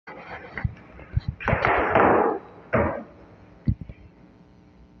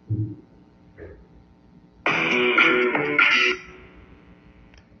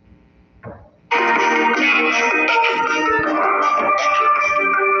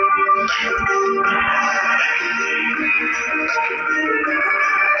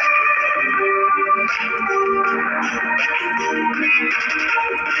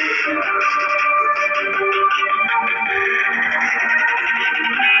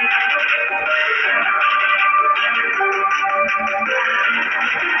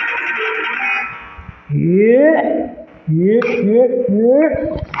Yeah.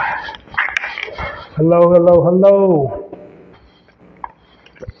 Hello.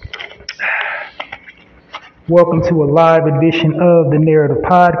 Welcome to a live edition of the Narrator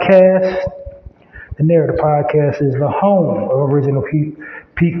podcast. The Narrator podcast is the home of original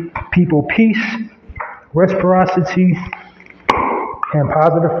people peace, reciprocity, and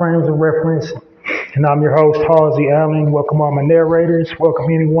positive frames of reference. And I'm your host, Halsey Allen. Welcome all my narrators. Welcome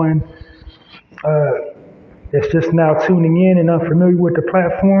anyone that's just now tuning in and unfamiliar with the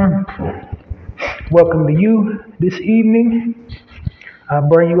platform. Welcome to you this evening. I'll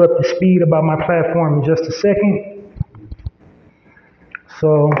bring you up to speed about my platform in just a second.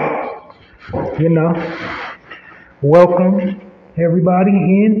 So, welcome everybody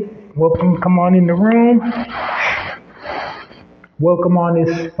in. Welcome, come on in the room. Welcome on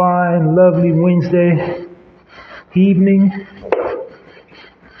this fine, lovely Wednesday evening.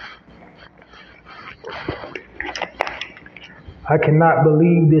 I cannot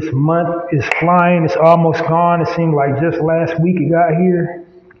believe this month is flying. It's almost gone. It seemed like just last week it got here.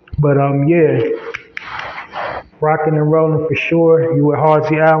 But rocking and rolling for sure. You with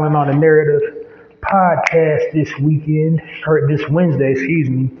Halsey Allen on the Narrative podcast this Wednesday, excuse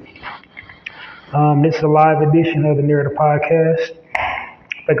me. This is a live edition of the Narrative podcast.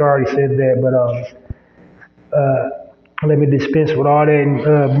 I think I already said that, but let me dispense with all that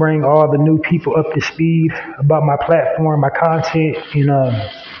and bring all the new people up to speed about my platform, my content, and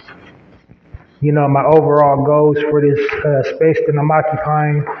my overall goals for this space that I'm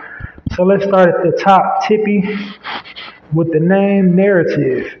occupying. So let's start at the top, Tippy, with the name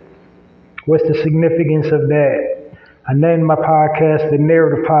Narrative. What's the significance of that? I named my podcast the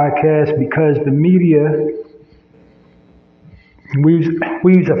Narrative Podcast because the media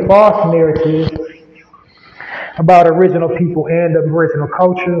weaves a false narrative about original people and original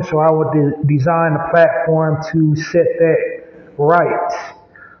culture. So I would design a platform to set that right.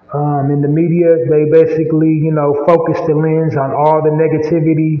 In the media, they basically, focus the lens on all the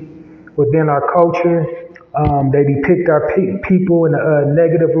negativity within our culture. They depict our people in a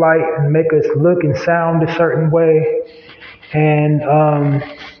negative light and make us look and sound a certain way. And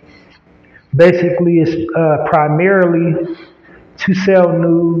basically it's primarily to sell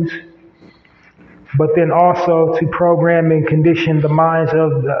news, but then also to program and condition the minds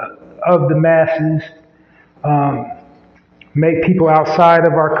of the masses, make people outside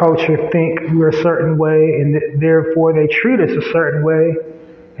of our culture think we're a certain way, and therefore they treat us a certain way.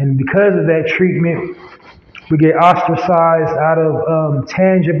 And because of that treatment, we get ostracized out of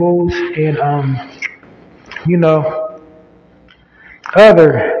tangibles and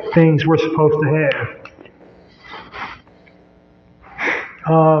other things we're supposed to have.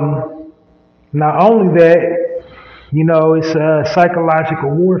 Not only that, it's psychological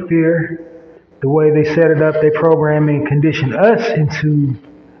warfare. The way they set it up, they program and condition us into,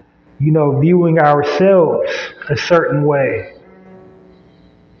 viewing ourselves a certain way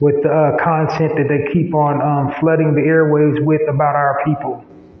with the content that they keep on flooding the airwaves with about our people.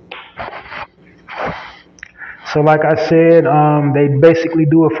 So like I said, they basically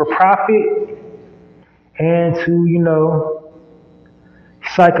do it for profit and to,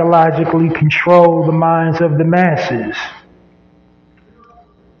 psychologically control the minds of the masses.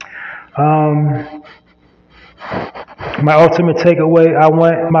 My ultimate takeaway I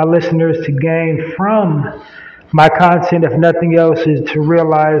want my listeners to gain from my content, if nothing else, is to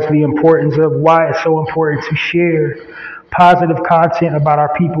realize the importance of why it's so important to share positive content about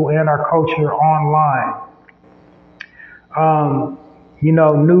our people and our culture online.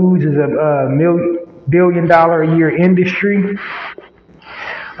 News is a billion-dollar a year industry.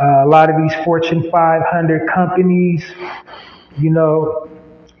 A lot of these Fortune 500 companies,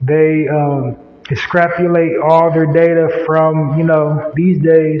 they extrapolate all their data from, these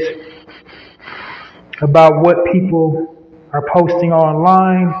days about what people are posting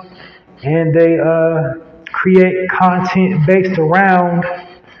online, and they create content based around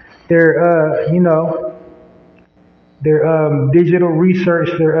their, their digital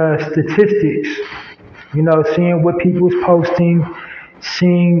research, their statistics, seeing what people is posting,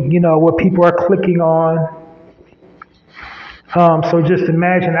 seeing, what people are clicking on. So just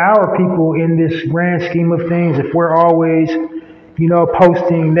imagine our people in this grand scheme of things. If we're always,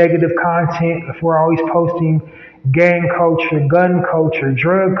 posting negative content, if we're always posting gang culture, gun culture,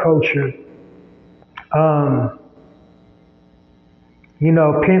 drug culture,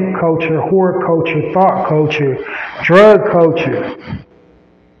 pimp culture, whore culture, thought culture, drug culture.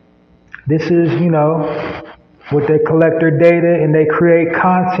 This is, what they collect their data, and they create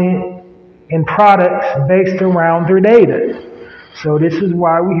content and products based around their data. So this is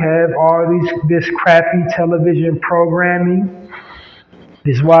why we have all this crappy television programming.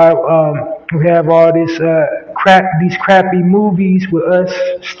 This is why we have all these crappy movies with us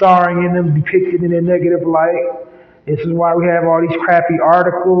starring in them, depicted in a negative light. This is why we have all these crappy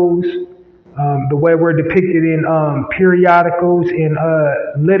articles, the way we're depicted in periodicals, in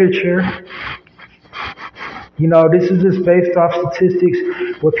literature. You know, this is just based off statistics,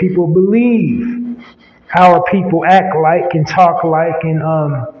 what people believe our people act like and talk like and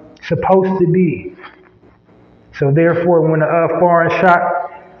supposed to be. So therefore, when a foreign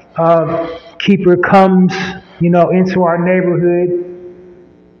shopkeeper comes, into our neighborhood,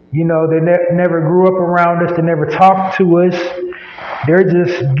 they never grew up around us, they never talked to us. They're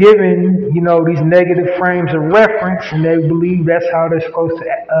just given, these negative frames of reference, and they believe that's how they're supposed to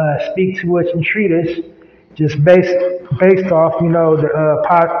speak to us and treat us, just based off,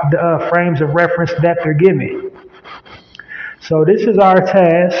 the frames of reference that they're given. So this is our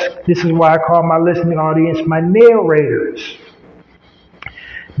task. This is why I call my listening audience my narrators.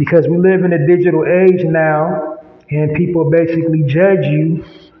 Because we live in a digital age now, and people basically judge you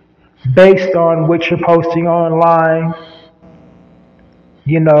based on what you're posting online.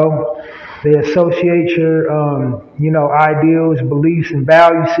 They associate your, ideals, beliefs, and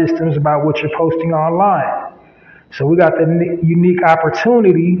value systems about what you're posting online. So we got the unique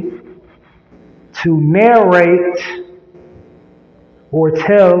opportunity to narrate or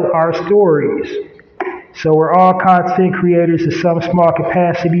tell our stories. So we're all content creators to some small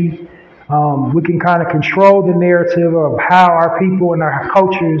capacity. We can kind of control the narrative of how our people and our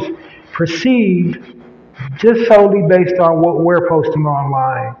cultures perceived, just solely based on what we're posting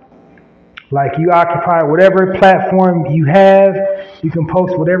online. Like, you occupy whatever platform you have, you can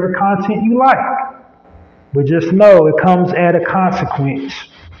post whatever content you like. But just know it comes at a consequence.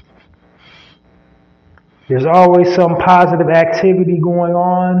 There's always some positive activity going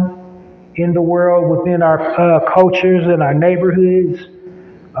on in the world, within our cultures and our neighborhoods,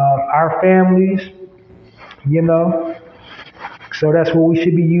 our families, So that's what we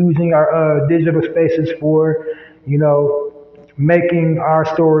should be using our digital spaces for, making our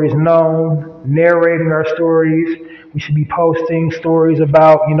stories known, narrating our stories. We should be posting stories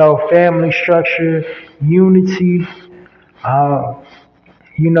about, family structure, unity,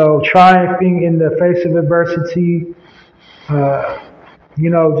 triumphing in the face of adversity,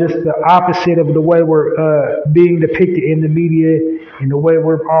 just the opposite of the way we're being depicted in the media, and the way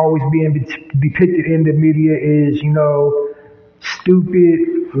we're always being depicted in the media is, stupid,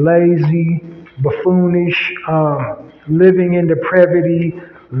 lazy, buffoonish, living in depravity,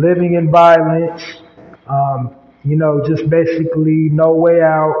 living in violence, just basically no way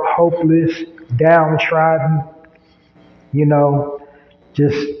out, hopeless, downtrodden,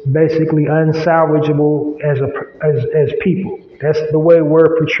 just basically unsalvageable as people. That's the way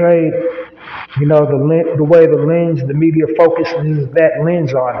we're portrayed. The way the media focuses that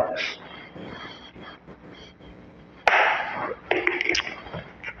lens on us.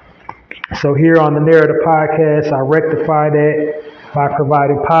 So here on the Narrator podcast, I rectify that by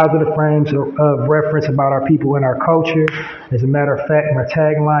providing positive frames of reference about our people and our culture. As a matter of fact, my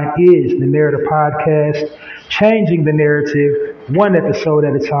tagline is the Narrator podcast, changing the narrative one episode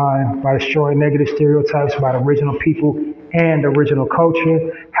at a time by destroying negative stereotypes about original people and original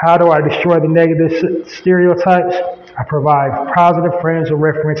culture. How do I destroy the negative stereotypes? I provide positive frames of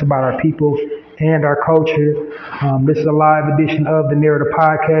reference about our people and our culture. This is a live edition of the Narrator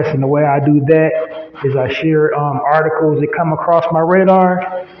podcast, and the way I do that is I share articles that come across my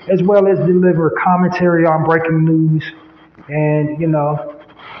radar, as well as deliver commentary on breaking news, and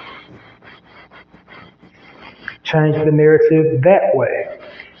change the narrative that way.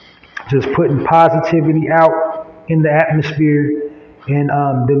 Just putting positivity out in the atmosphere and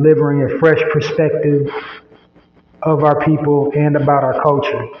delivering a fresh perspective of our people and about our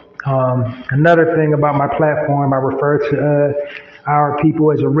culture. Another thing about my platform, I refer to our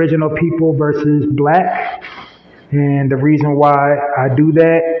people as original people versus black. And the reason why I do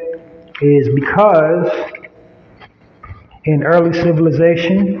that is because in early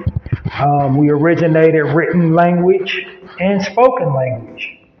civilization, we originated written language and spoken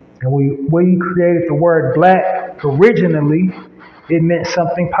language. And when we created the word black originally, it meant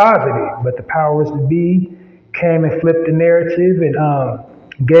something positive. But the powers that be came and flipped the narrative and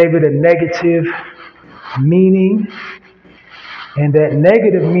gave it a negative meaning. And that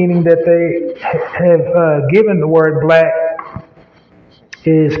negative meaning that they have given the word black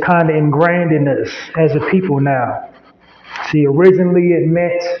is kind of ingrained in us as a people now. See, originally it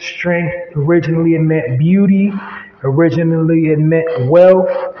meant strength, originally it meant beauty, originally it meant wealth,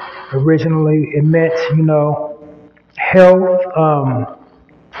 originally it meant, health,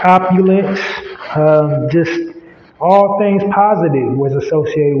 opulence, just all things positive was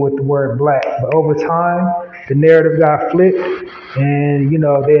associated with the word black. But over time, the narrative got flipped, and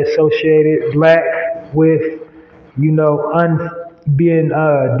they associated black with being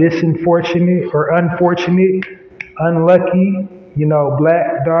disunfortunate or unfortunate, unlucky.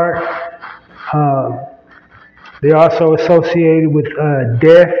 Black, dark. They also associated with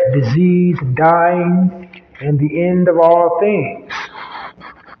death, disease, dying, and the end of all things.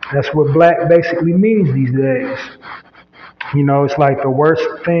 That's what black basically means these days. It's like the worst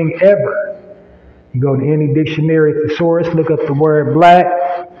thing ever. You go to any dictionary, thesaurus, look up the word black,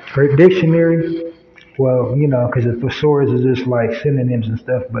 or dictionary. Well, because the thesaurus is just like synonyms and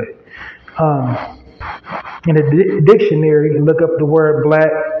stuff, but in a dictionary, look up the word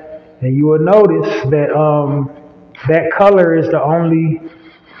black, and you will notice that that color is the only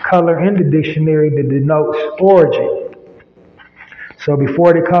color in the dictionary that denotes origin. So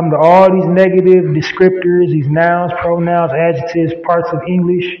before they come to all these negative descriptors, these nouns, pronouns, adjectives, parts of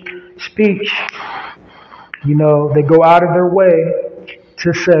English speech, they go out of their way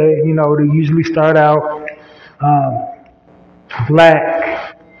to say, they usually start out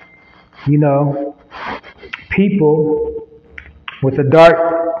black, people with a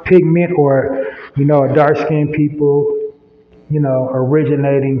dark pigment or, a dark-skinned people,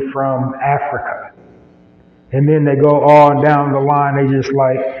 originating from Africa. And then they go on down the line. They just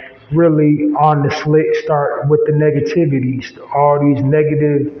like really on the slick start with the negativities, all these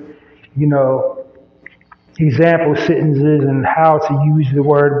negative, example sentences and how to use the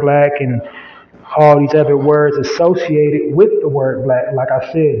word black and all these other words associated with the word black. Like I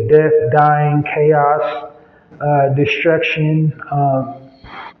said, death, dying, chaos, destruction,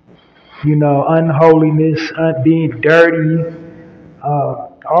 unholiness, being dirty,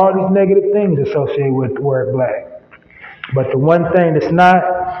 all these negative things associated with the word black. But the one thing that's not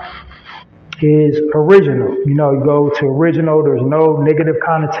is original. You go to original, there's no negative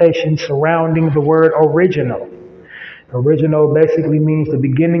connotation surrounding the word original. Original basically means the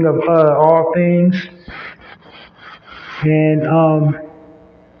beginning of all things. And,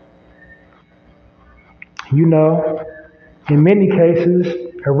 in many cases,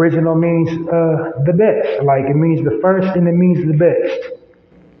 original means the best. Like it means the first and it means the best.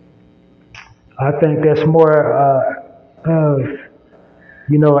 I think that's more of,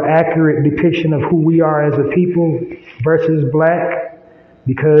 an accurate depiction of who we are as a people versus black,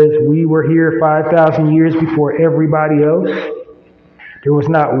 because we were here 5,000 years before everybody else. There was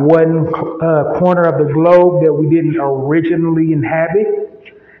not one corner of the globe that we didn't originally inhabit.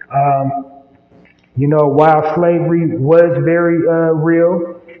 While slavery was very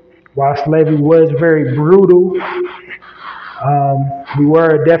real, while slavery was very brutal, we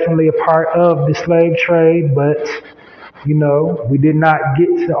were definitely a part of the slave trade, but, we did not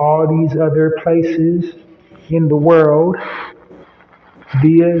get to all these other places in the world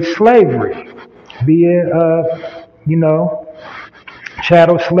via slavery, via,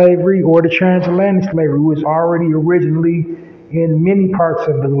 chattel slavery or the transatlantic slavery. It was already originally in many parts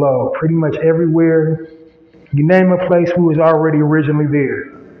of the globe, pretty much everywhere. You name a place, we was already originally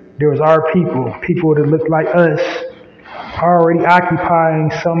there. There was our people that looked like us, already occupying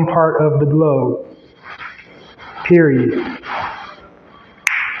some part of the globe. Period.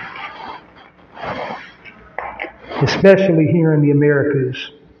 Especially here in the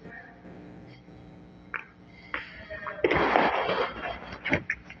Americas.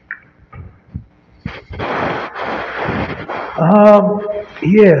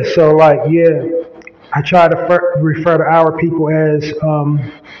 I try to refer to our people as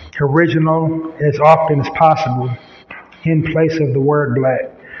original as often as possible in place of the word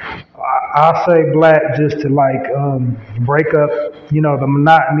black. I'll say black just to break up, the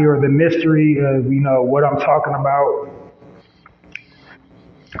monotony or the mystery of, what I'm talking about.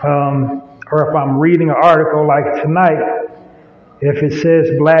 Or if I'm reading an article like tonight, if it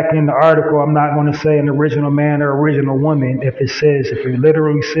says black in the article, I'm not going to say an original man or original woman. If it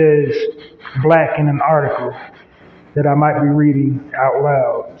literally says black in an article that I might be reading out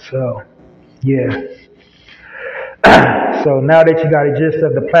loud. So, yeah. So now that you got a gist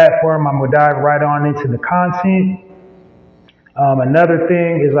of the platform, I'm going to dive right on into the content. Another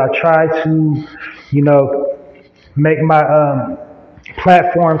thing is I try to, make my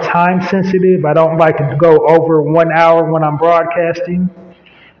platform time sensitive. I don't like to go over 1 hour when I'm broadcasting,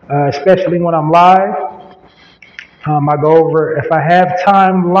 especially when I'm live. I go over, if I have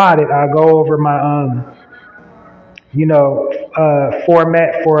time allotted, I go over my,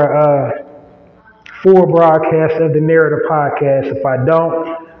 format for a full broadcast of the Narrator podcast. If I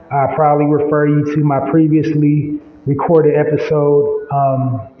don't, I'll probably refer you to my previously recorded episode,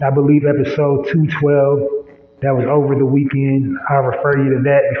 I believe episode 212. That was over the weekend. I'll refer you to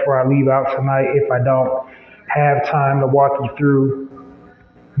that before I leave out tonight if I don't have time to walk you through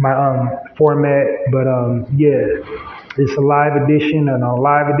my format. But yeah, it's a live edition, and on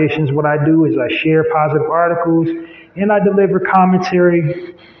live editions what I do is I share positive articles and I deliver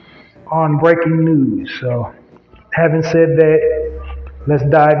commentary on breaking news. So having said that, let's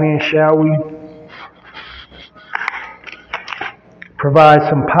dive in, shall we? Provide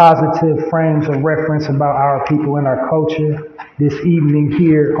some positive frames of reference about our people and our culture this evening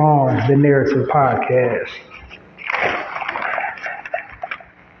here on the Narrator podcast.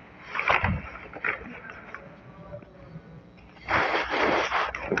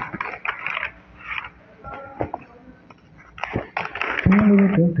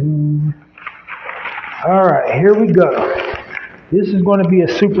 All right, here we go. This is going to be a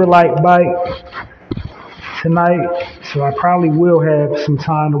super light bite tonight, so I probably will have some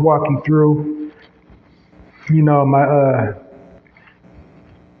time to walk you through,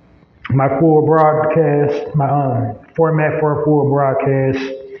 my full broadcast, my format for a full broadcast,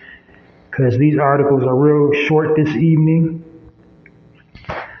 because these articles are real short this evening.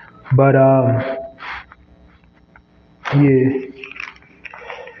 But yeah.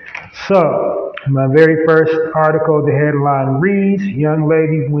 So my very first article, the headline reads, "Young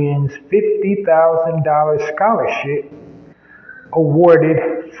lady wins $50,000 scholarship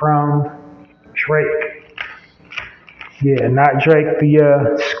awarded from Drake." Yeah, not Drake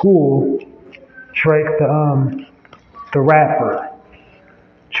the school, Drake the rapper.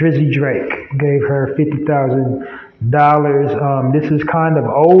 Drizzy Drake gave her $50,000. This is kind of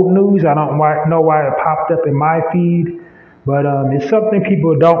old news. I don't know why it popped up in my feed, but it's something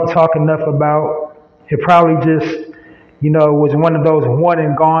people don't talk enough about. It probably just, was one of those one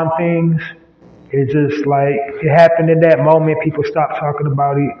and gone things. It's just like it happened in that moment. People stopped talking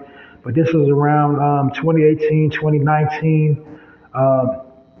about it. But this was around 2018, 2019.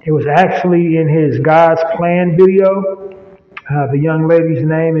 It was actually in his God's Plan video. The young lady's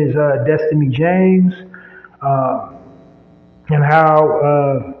name is Destiny James. And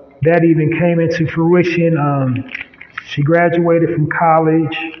how that even came into fruition. She graduated from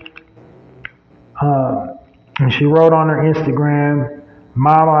college. And she wrote on her Instagram,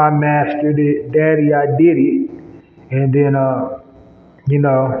 "Mama, I mastered it. Daddy, I did it." And then,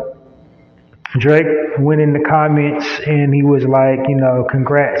 Drake went in the comments and he was like,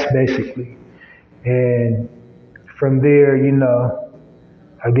 congrats, basically. And from there,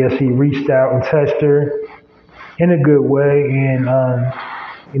 I guess he reached out and touched her in a good way and,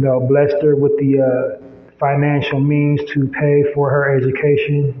 blessed her with the financial means to pay for her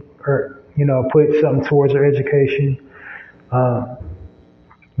education or, put something towards her education.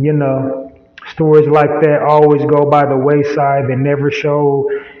 Stories like that always go by the wayside. They never show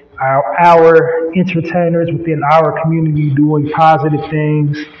our entertainers within our community doing positive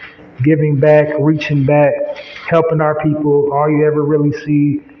things, giving back, reaching back, helping our people. All you ever really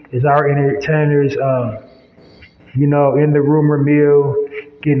see is our entertainers, in the rumor mill,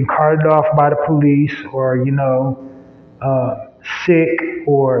 getting carted off by the police or, sick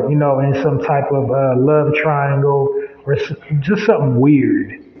or, in some type of love triangle or just something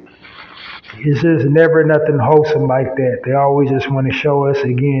weird. It's just never nothing wholesome like that. They always just want to show us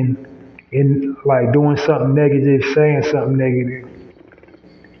again in like doing something negative, saying something negative.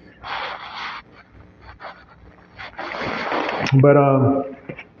 But,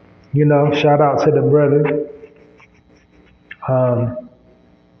 shout out to the brother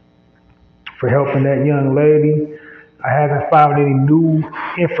for helping that young lady. I haven't found any new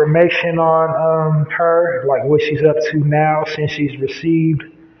information on her, like what she's up to now since she's received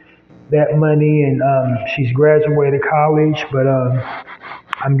that money and she's graduated college. But I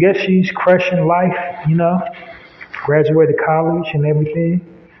guess she's crushing life, graduated college and everything.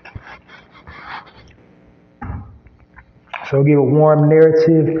 So give a warm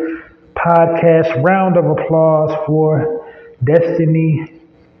Narrative podcast round of applause for Destiny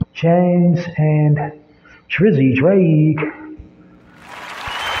James and Drizzy Drake.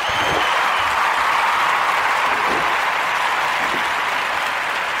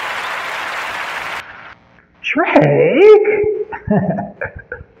 Drake?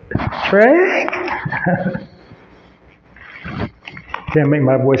 Drake? Can't make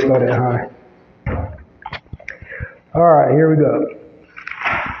my voice go that high. All right, here we go.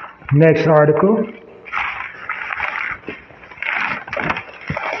 Next article.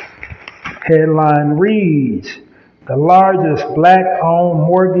 Headline reads, "The largest black-owned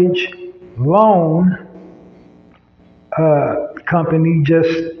mortgage loan company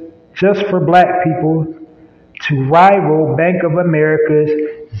just for black people to rival Bank of America's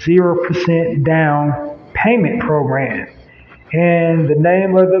 0% down payment program. And the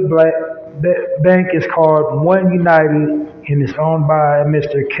name of the bank is called One United, and is owned by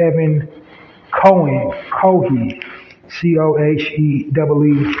Mr. Kevin Cohen, Cohee, Cohee.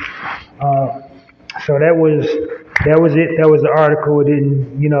 So that was it. That was the article. It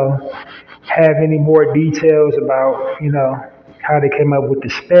didn't, have any more details about, how they came up with the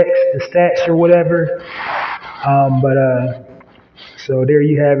stats or whatever. So there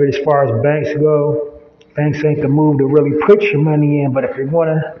you have it as far as banks go. Banks ain't the move to really put your money in, but if you want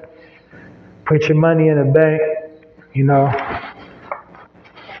to put your money in a bank,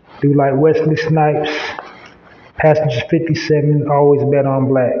 do like Wesley Snipes, Passengers 57, always bet on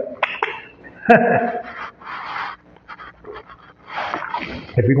black.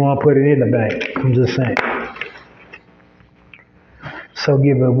 If you're going to put it in the bank, I'm just saying. So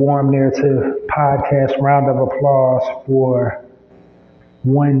give a warm Narrative podcast round of applause for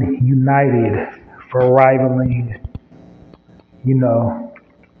One United for rivaling,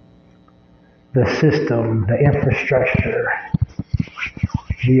 the system, the infrastructure,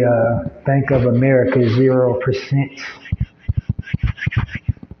 the Bank of America 0%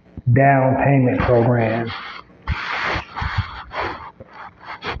 down payment program.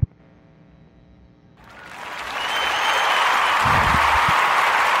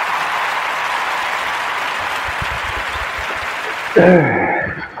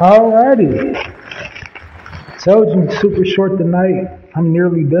 Alrighty. Told you super short tonight. I'm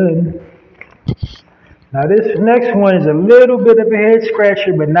nearly done. Now this next one is a little bit of a head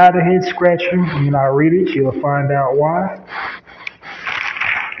scratcher, but not a head scratcher. When I read it, you'll find out why.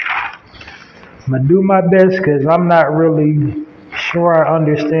 I'm gonna do my best because I'm not really sure I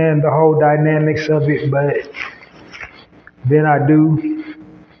understand the whole dynamics of it, but then I do.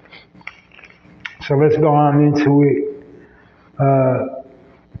 So let's go on into it.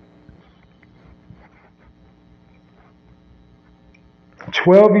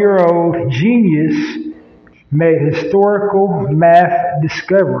 12-year-old genius made historical math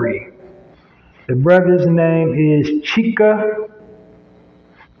discovery. The brother's name is Chika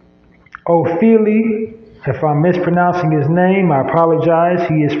Ofili. If I'm mispronouncing his name, I apologize.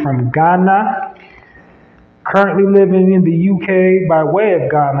 He is from Ghana, currently living in the UK by way of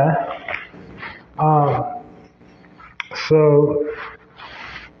Ghana.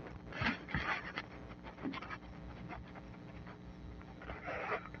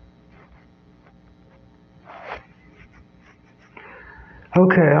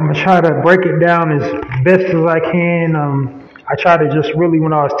 Okay, I'm going to try to break it down as best as I can. I try to just really,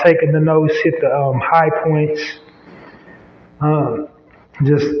 when I was taking the notes, hit the high points. I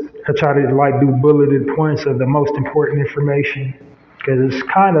try to do bulleted points of the most important information because it's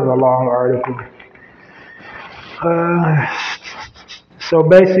kind of a long article. So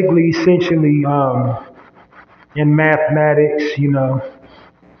basically, essentially, in mathematics,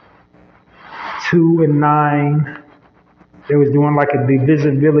 2 and 9, they was doing like a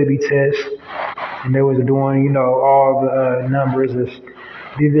divisibility test, and they was doing, all the numbers is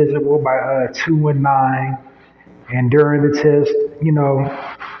divisible by 2 and 9. And during the test,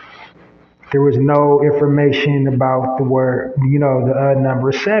 there was no information about the word, the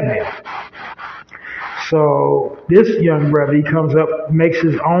number 7. So this young brother, he comes up, makes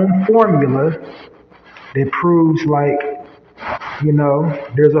his own formula that proves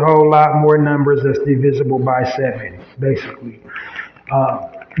there's a whole lot more numbers that's divisible by 7, basically.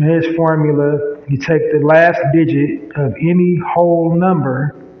 In his formula, you take the last digit of any whole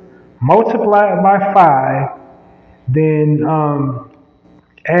number, multiply it by 5, then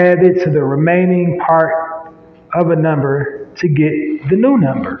add it to the remaining part of a number to get the new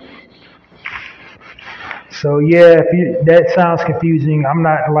number. So yeah, that sounds confusing. I'm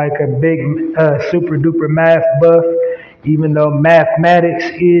not like a big super duper math buff, even though mathematics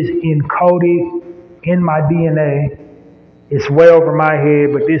is encoded in my DNA. It's way over my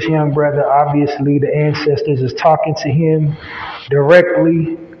head, but this young brother, obviously the ancestors is talking to him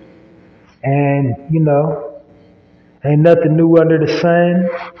directly, and ain't nothing new under the sun.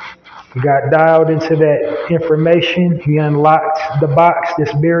 He got dialed into that information. He unlocked the box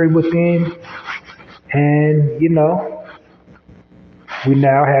that's buried within. And, we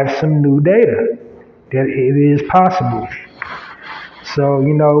now have some new data that it is possible. So,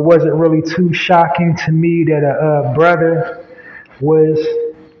 it wasn't really too shocking to me that a brother was,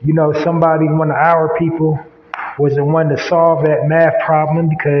 somebody, one of our people, was the one to solve that math problem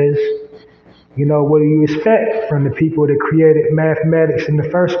because, what do you expect from the people that created mathematics in the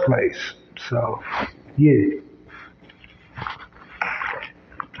first place? So, yeah.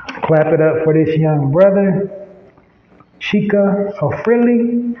 Clap it up for this young brother. Chika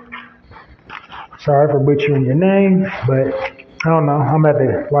Ofrili. Sorry for butchering your name, but I don't know. I'm about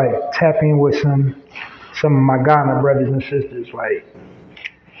to like tap in with some of my Ghana brothers and sisters. Like,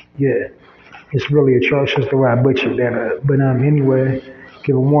 yeah, it's really atrocious the way I butchered that up. But anyway,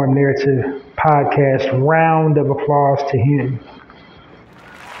 give a warm Narrator podcast round of applause to him.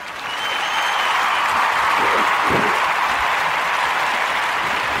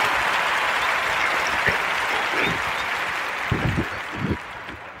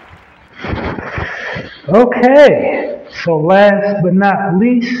 Okay, so last but not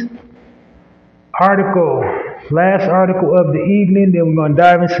least, last article of the evening. Then we're going to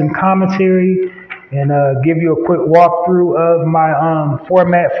dive into some commentary and give you a quick walkthrough of my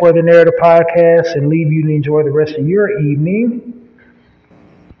format for the Narrator podcast and leave you to enjoy the rest of your evening.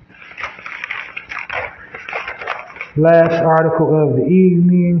 Last article of the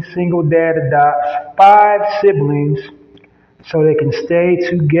evening, single dad adopts 5 siblings so they can stay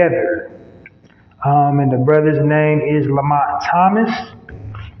together. And the brother's name is Lamont Thomas.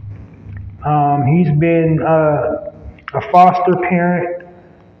 He's been a foster parent,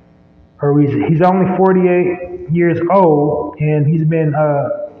 or he's only 48 years old, and he's been a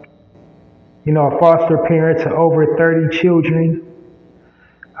foster parent to over 30 children.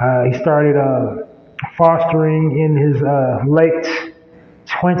 He started fostering in his late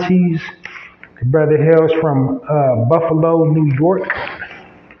 20s. The brother hails from Buffalo, New York.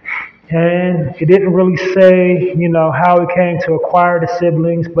 And it didn't really say, how he came to acquire the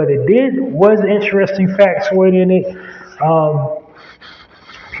siblings, but was an interesting factoid in it.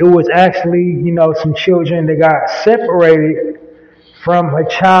 It was actually, some children that got separated from a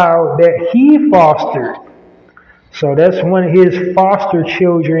child that he fostered. So that's one of his foster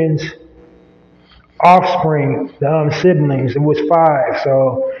children's offspring, siblings. It was 5.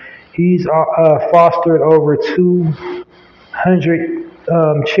 So he's fostered over 200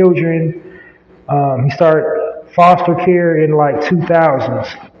 children. He started foster care in like 2000s.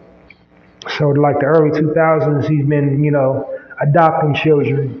 So like the early 2000s, he's been, adopting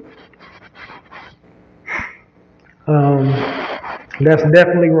children. That's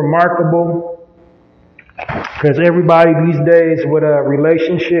definitely remarkable because everybody these days with a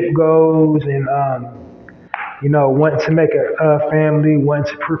relationship goes and, wanting to make a family,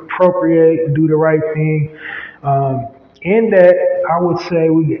 wanting to procreate, do the right thing. In that, I would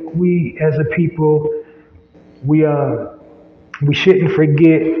say we as a people, we shouldn't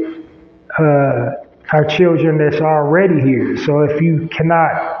forget our children that's already here. So if you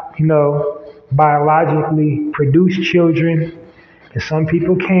cannot, biologically produce children, and some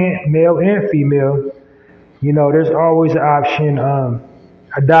people can't, male and female, there's always an option,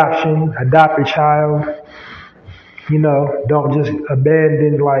 adoption, adopt a child. Don't just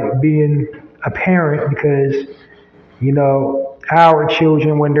abandon like being a parent because our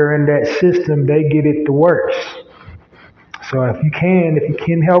children, when they're in that system, they get it the worst. So if you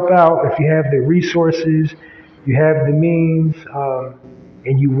can help out, if you have the resources, you have the means,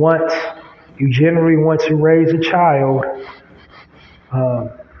 and you generally want to raise a child,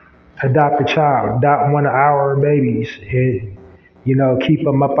 adopt a child, adopt one of our babies, and keep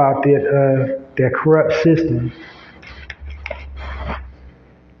them up out that corrupt system.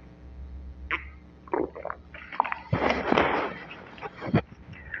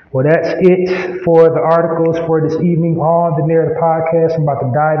 Well, that's it for the articles for this evening on the Narrator podcast. I'm about to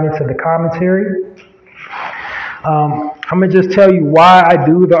dive into the commentary. I'm going to just tell you why I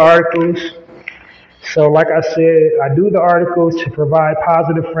do the articles. So like I said, I do the articles to provide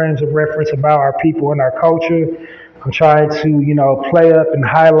positive frames of reference about our people and our culture. I'm trying to, play up and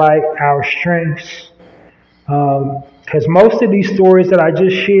highlight our strengths. Because most of these stories that I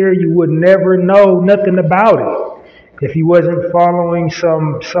just shared, you would never know nothing about it if you wasn't following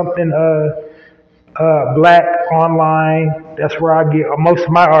something black online. That's where I get most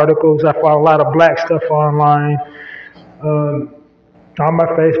of my articles. I follow a lot of black stuff online. On my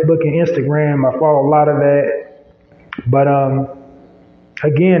Facebook and Instagram, I follow a lot of that. But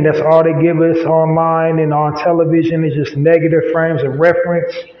again, that's all they give us online and on television is just negative frames of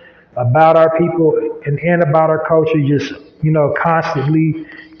reference about our people and about our culture. Just constantly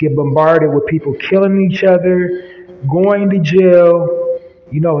get bombarded with people killing each other, going to jail,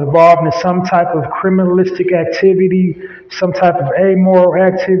 involved in some type of criminalistic activity, some type of amoral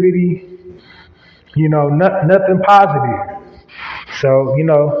activity, nothing positive. So,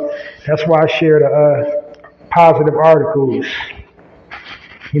 that's why I share the positive articles,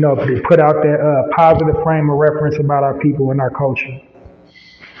 to put out that positive frame of reference about our people and our culture.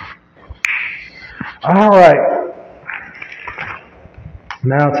 All right.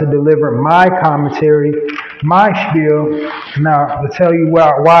 Now to deliver my commentary my spiel. Now, to tell you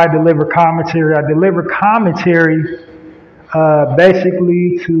why I deliver commentary, I deliver commentary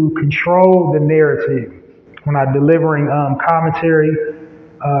basically to control the narrative. When I'm delivering commentary,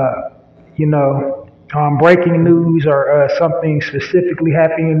 you know, breaking news or something specifically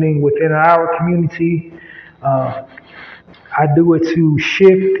happening within our community, I do it to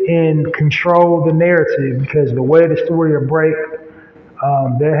shift and control the narrative because the way the story will break,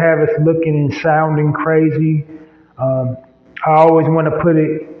 they have us looking and sounding crazy. I always want to put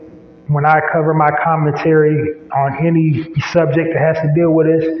it when I cover my commentary on any subject that has to deal with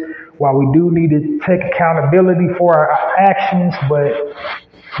us. While we do need to take accountability for our actions, but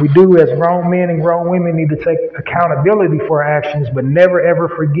we do as grown men and grown women need to take accountability for our actions, but never ever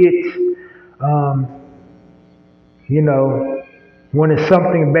forget, you know, when it's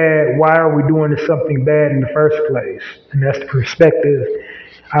something bad, why are we doing something bad in the first place? And that's the perspective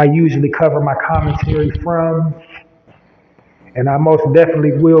I usually cover my commentary from. And I most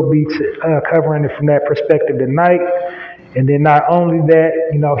definitely will be covering it from that perspective tonight. And then not only that,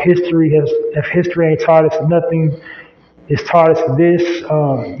 you know, if history ain't taught us nothing, it's taught us this.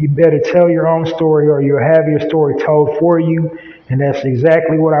 You better tell your own story or you'll have your story told for you. And that's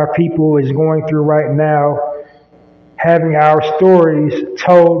exactly what our people is going through right now. Having our stories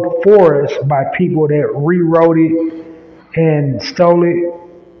told for us by people that rewrote it and stole it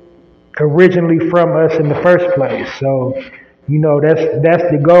originally from us in the first place. So, you know, that's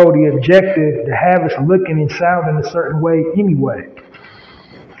the goal, the objective, to have us looking and sounding a certain way anyway.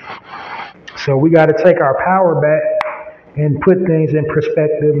 So we got to take our power back and put things in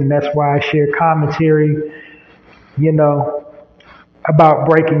perspective, and that's why I share commentary, you know, about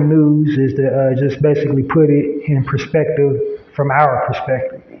breaking news, is to just basically put it in perspective from our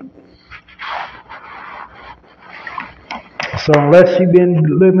perspective. So unless you've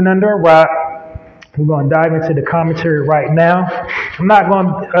been living under a rock, we're going to dive into the commentary right now. I'm not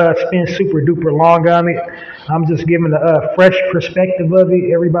going to spend super duper long on it. I'm just giving a fresh perspective of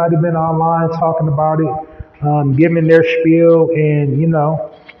it. Everybody been online talking about it, giving their spiel and, you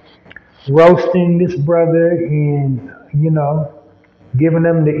know, roasting this brother and, you know, giving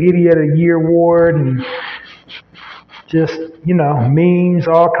them the Idiot of the Year award and just, you know, memes,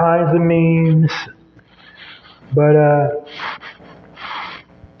 all kinds of memes. But,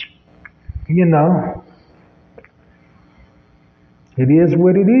 you know, it is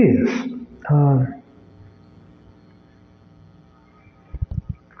what it is.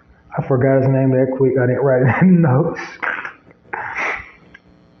 I forgot his name that quick. I didn't write it in the notes.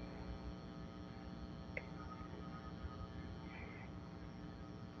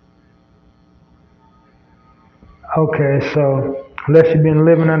 Okay, so unless you've been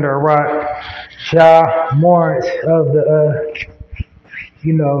living under a rock, Ja Morant of the,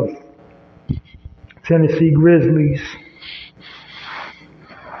 you know, Tennessee Grizzlies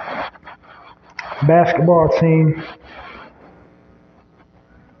basketball team.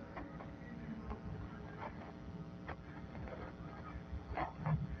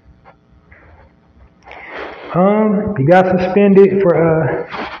 He got suspended for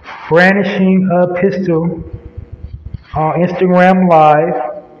brandishing a pistol on Instagram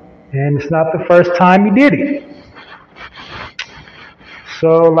Live, and it's not the first time he did it.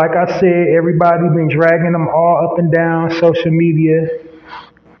 So, like I said, everybody been dragging them all up and down social media,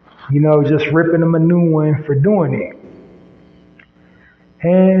 you know, just ripping them a new one for doing it.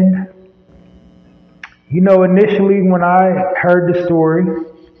 And, you know, initially when I heard the story,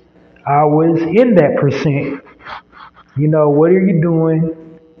 I was in that percent. You know, what are you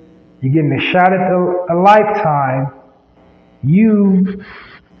doing? You're getting a shot at a lifetime. You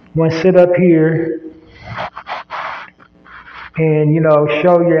want to sit up here and, you know,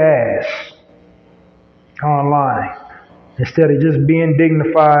 show your ass online instead of just being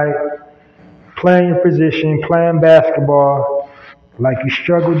dignified, playing your position, playing basketball like you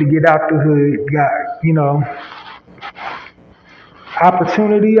struggled to get out the hood, got, you know,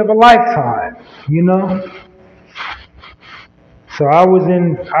 opportunity of a lifetime, you know. So I was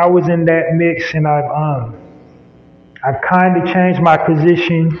in that mix, and I've kind of changed my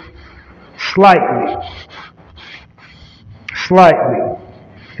position slightly.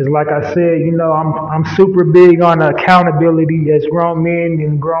 Because like I said, you know, I'm super big on accountability as grown men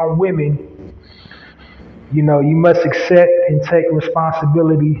and grown women. You know, you must accept and take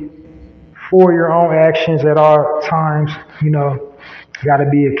responsibility for your own actions at all times. You know, you got to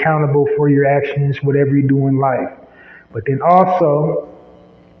be accountable for your actions, whatever you do in life. But then also,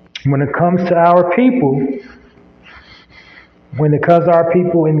 when it comes to our people,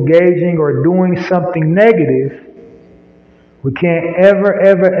 engaging or doing something negative, we can't ever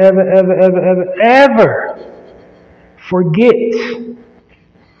forget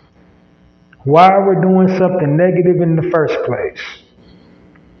why we're doing something negative in the first place.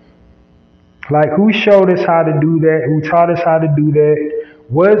 Like, who showed us how to do that? Who taught us how to do that?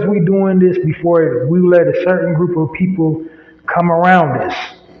 Was we doing this before we let a certain group of people come around us?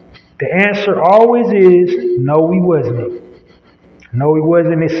 The answer always is no, we wasn't. No, we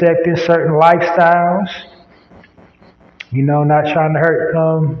wasn't accepting certain lifestyles. Not trying to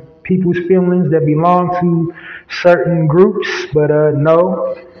hurt people's feelings that belong to certain groups. But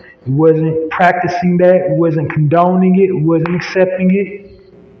no, we wasn't practicing that. We wasn't condoning it. We wasn't accepting it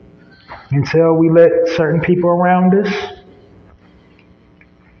until we let certain people around us.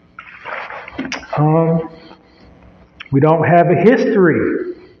 We don't have a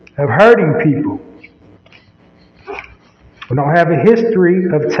history of hurting people. We don't have a history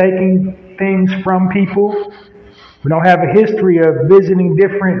of taking things from people. We don't have a history of visiting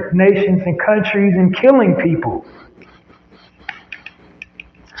different nations and countries and killing people.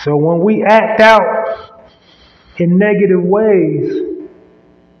 So when we act out in negative ways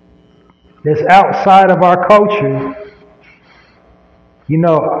that's outside of our culture,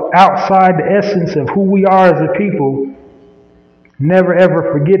 outside the essence of who we are as a people, never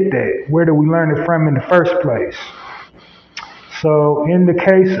ever forget that. Where do we learn it from in the first place? So in the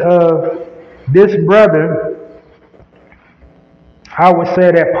case of this brother, I would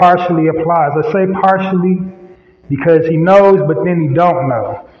say that partially applies. I say partially because he knows, but then he don't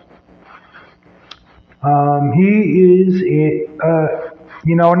know. He is,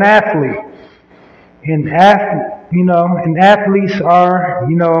 an athlete. And athletes are,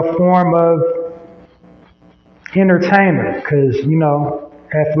 a form of entertainment, because,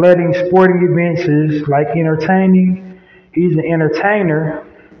 athletic sporting events is like entertaining. He's an entertainer.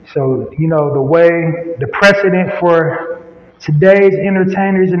 So, the precedent for today's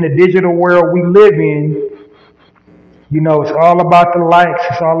entertainers in the digital world we live in, it's all about the likes,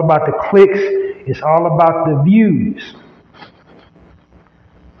 it's all about the clicks, it's all about the views.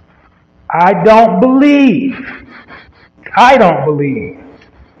 I don't believe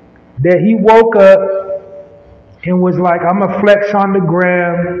that he woke up and was like, I'm going to flex on the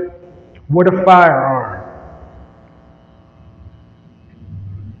gram with a firearm.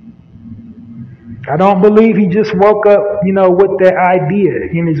 I don't believe he just woke up, with that idea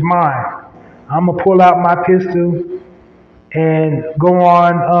in his mind. I'm going to pull out my pistol and go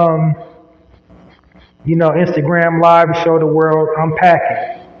on, Instagram Live and show the world I'm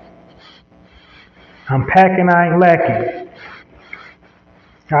packing. I'm packing, I ain't lacking.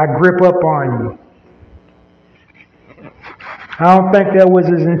 I grip up on you. I don't think that was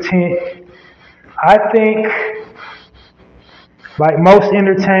his intent. I think, like most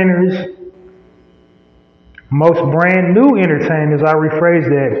entertainers, most brand new entertainers, I rephrase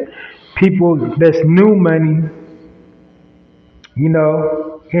that, people that's new money,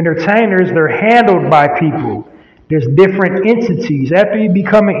 entertainers, they're handled by people. There's different entities. After you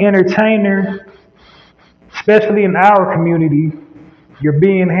become an entertainer, especially in our community, you're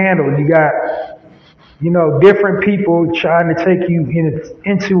being handled. You got, different people trying to take you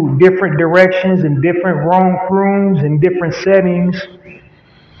into different directions and different rooms and different settings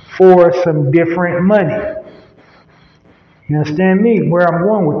for some different money. You understand me? Where I'm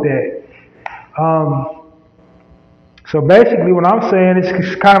going with that. So basically what I'm saying is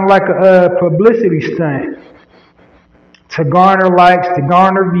it's kind of like a publicity stunt to garner likes, to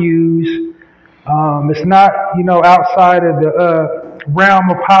garner views. It's not, outside of the realm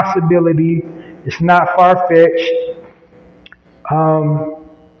of possibility. It's not far-fetched.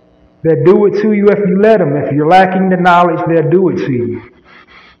 They'll do it to you if you let them. If you're lacking the knowledge, they'll do it to you.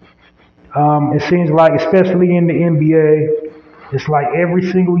 It seems like, especially in the NBA, it's like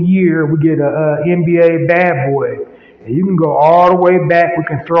every single year we get a NBA bad boy. And you can go all the way back. We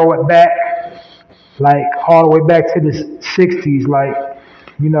can throw it back, like all the way back to the 60s, like,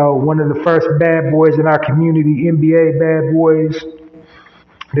 one of the first bad boys in our community, NBA bad boys.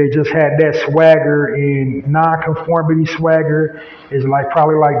 They just had that swagger, and non-conformity swagger is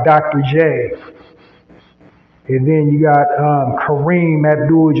probably like Dr. J. And then you got Kareem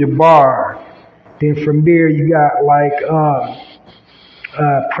Abdul-Jabbar. Then from there you got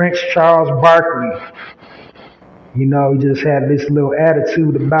Prince Charles Barkley. He just had this little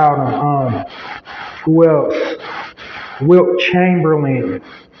attitude about him. Who else? Wilt Chamberlain.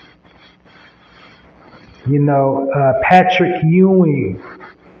 Patrick Ewing.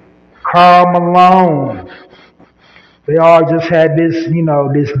 Karl Malone. They all just had this,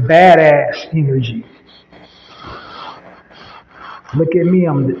 this badass energy. Look at me,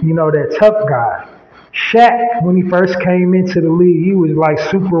 I'm, that tough guy. Shaq, when he first came into the league, he was like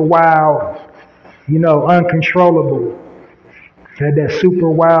super wild, uncontrollable. Had that super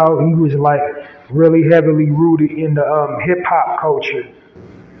wild. He was like really heavily rooted in the hip hop culture.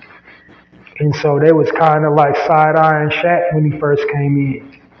 And so they was kind of like side-eyeing Shaq when he first came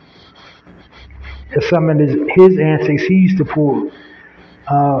in. And some of his antics he used to pull.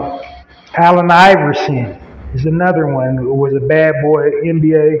 Allen Iverson is another one who was a bad boy,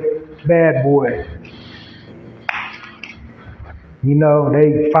 NBA bad boy.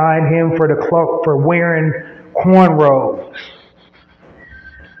 They fined him for wearing cornrows.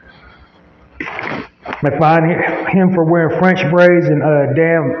 They fined him for wearing French braids and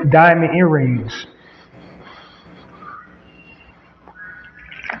damn diamond earrings.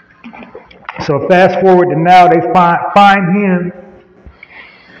 So fast forward to now, they find him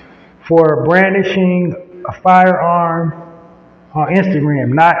for brandishing a firearm on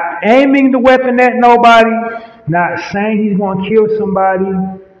Instagram, not aiming the weapon at nobody, not saying he's going to kill somebody.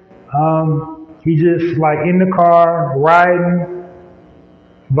 He's just like in the car, riding,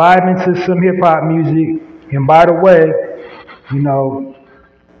 vibing to some hip hop music. And by the way,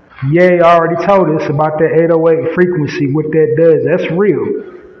 Ye already told us about that 808 frequency, what that does. That's real.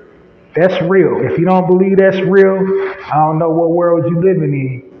 That's real. If you don't believe that's real, I don't know what world you living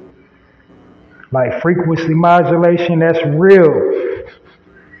in. Like frequency modulation, that's real.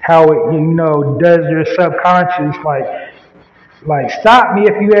 How it, does your subconscious. Like stop me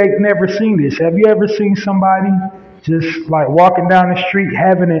if you ain't never seen this. Have you ever seen somebody just like walking down the street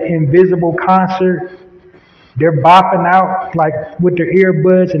having an invisible concert? They're bopping out like with their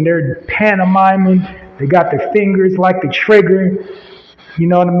earbuds and they're pantomiming. They got their fingers like the trigger. You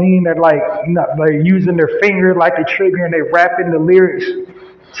know what I mean? They're like, they're using their finger like the trigger and they rapping the lyrics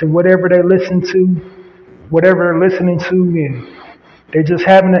to whatever they listen to, whatever they're listening to, and they're just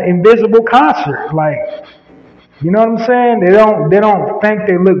having an invisible concert. Like, you know what I'm saying? They don't think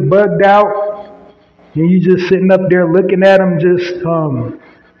they look bugged out, and you just sitting up there looking at them, just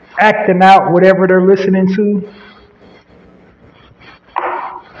acting out whatever they're listening to.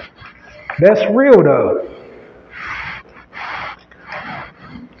 That's real though.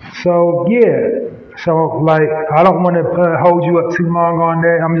 So like I don't want to hold you up too long on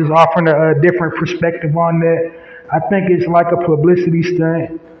that. I'm just offering a different perspective on that. I think it's like a publicity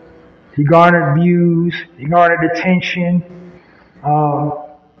stunt. He garnered views. He garnered attention.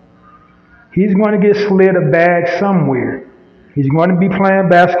 He's going to get slid a bag somewhere. He's going to be playing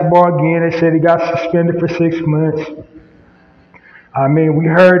basketball again. They said he got suspended for 6 months. I mean, we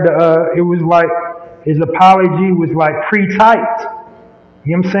heard it was like his apology was like pre-typed.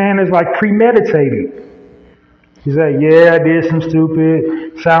 You know what I'm saying? It's like premeditated. He's like, yeah, I did some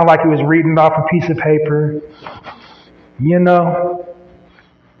stupid. Sound like he was reading off a piece of paper.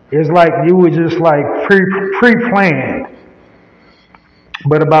 It's like it was just like pre-planned.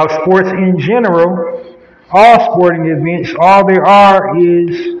 But about sports in general, all sporting events, all there are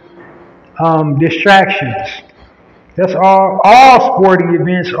is distractions. That's all sporting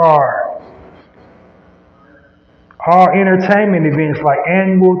events are. All entertainment events, like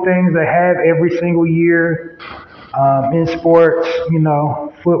annual things they have every single year in sports,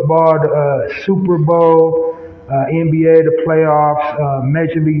 football, the Super Bowl, NBA, the playoffs,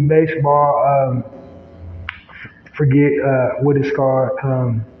 Major League Baseball, forget what it's called,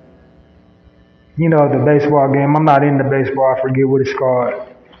 the baseball game. I'm not into baseball, I forget what it's called.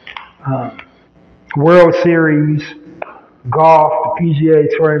 World Series, golf, the PGA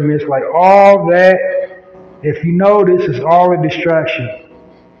tournaments, like all that. If you notice, it's all a distraction.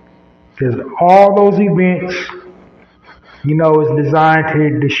 Because all those events, is designed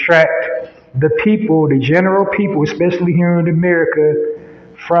to distract the people, the general people, especially here in America,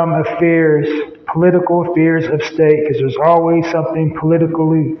 from political affairs of state. Because there's always something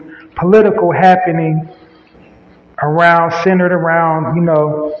political happening centered around,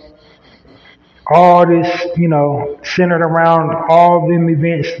 all this, centered around all them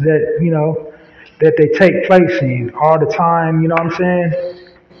events that, that they take place in all the time, you know what I'm saying?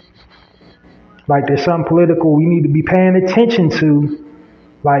 Like there's something political we need to be paying attention to,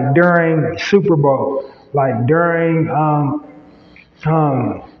 like during Super Bowl, like during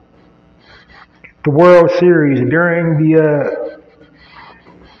the World Series, during the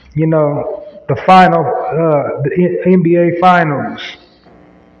the final, the NBA Finals.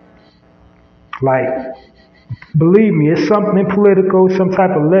 Like, believe me, it's something political, some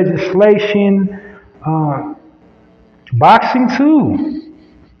type of legislation. Boxing too,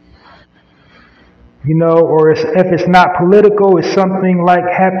 or if it's not political, it's something like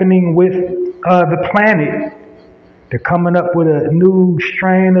happening with the planet. They're coming up with a new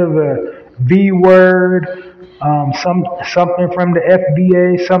strain of a V word, something from the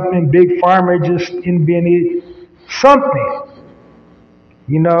FDA, something big pharma just invented, something.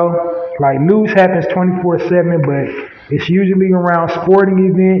 Like news happens 24/7, but it's usually around sporting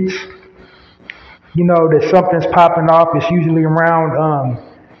events. That something's popping off. It's usually around,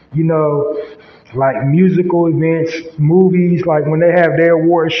 like musical events, movies. Like when they have their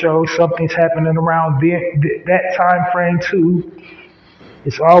award shows, something's happening around that time frame too.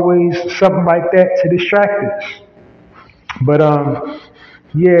 It's always something like that to distract us. But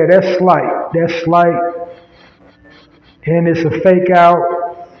yeah, that's slight. That's slight, and it's a fake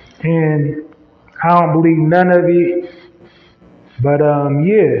out, and I don't believe none of it. But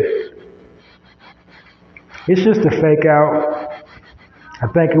yeah, it's just a fake out. I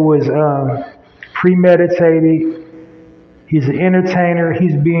think it was premeditated. He's an entertainer.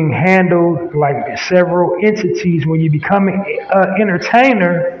 He's being handled like several entities. When you become an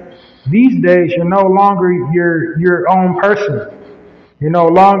entertainer, these days you're no longer your own person. You're no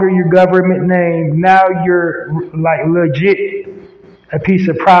longer your government name. Now you're like legit a piece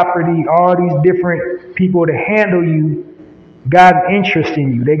of property. All these different people to handle you got an interest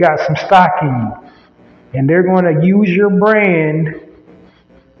in you. They got some stock in you. And they're going to use your brand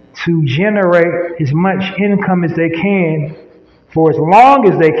to generate as much income as they can for as long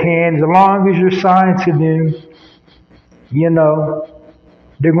as they can, as long as you're signed to them.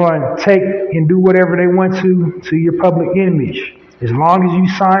 They're going to take and do whatever they want to your public image. As long as you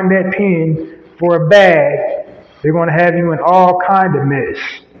sign that pen for a bag, they're going to have you in all kind of mess.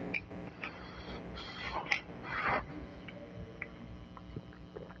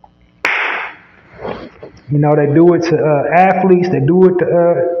 They do it to athletes, they do it to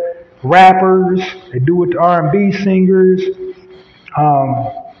rappers, they do it to R&B singers,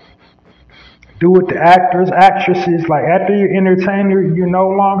 do it to actors, actresses. Like after you're entertainer, you're no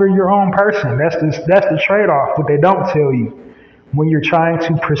longer your own person. That's the trade-off. What they don't tell you when you're trying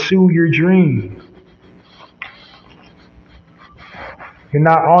to pursue your dream. You're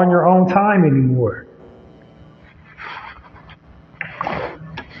not on your own time anymore.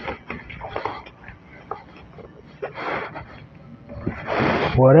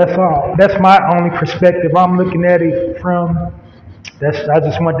 Well, that's all. That's my only perspective. I'm looking at it from. I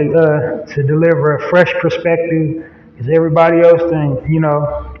just want to deliver a fresh perspective, because everybody else then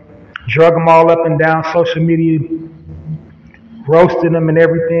drug them all up and down social media, roasting them and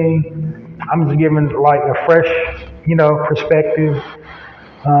everything. I'm just giving like a fresh perspective.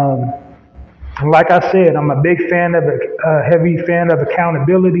 And like I said, I'm a big fan of a heavy fan of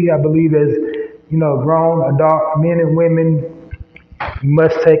accountability. I believe as grown adult men and women, you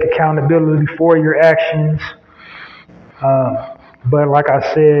must take accountability for your actions. But like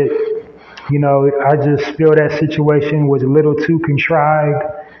I said, I just feel that situation was a little too contrived.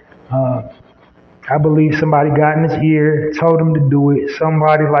 I believe somebody got in his ear, told him to do it.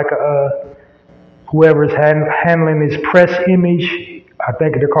 Somebody like whoever's handling his press image, I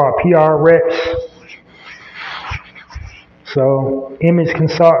think they're called PR reps. So image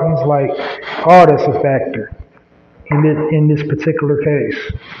consultants, like all that's a factor in this particular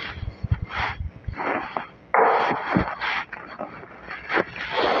case.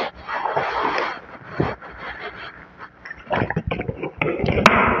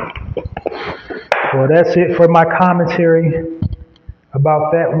 Well, that's it for my commentary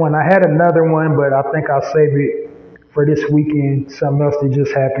about that one. I had another one, but I think I'll save it for this weekend. Something else that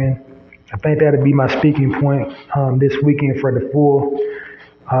just happened. I think that'll be my speaking point this weekend for the full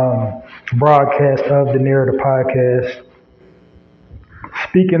broadcast of the Narrator podcast.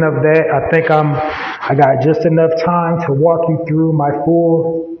 Speaking of that, I think I got just enough time to walk you through my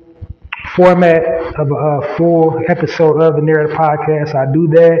full format of a full episode of the Narrator podcast. I do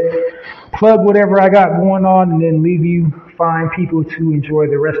that, plug whatever I got going on, and then leave you fine people to enjoy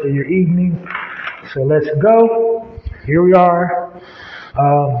the rest of your evening. So let's go. Here we are.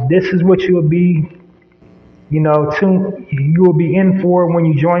 This is what you will be, you will be in for when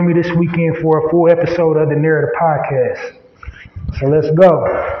you join me this weekend for a full episode of the Narrator podcast. So let's go.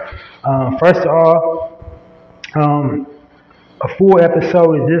 First of all, a full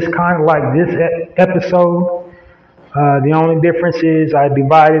episode is just kind of like this episode. The only difference is I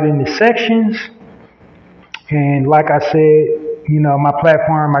divide it into sections. And like I said, my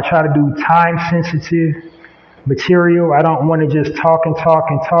platform, I try to do time sensitive material. I don't want to just talk and talk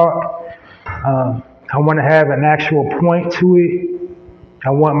and talk. I want to have an actual point to it. I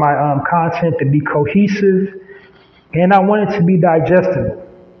want my content to be cohesive, and I want it to be digestible.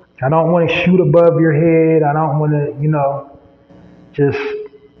 I don't want to shoot above your head. I don't want to, just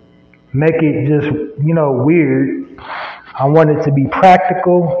make it just, weird. I want it to be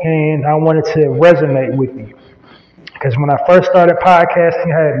practical, and I want it to resonate with you. Because when I first started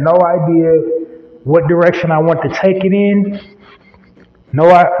podcasting, I had no idea what direction I want to take it in.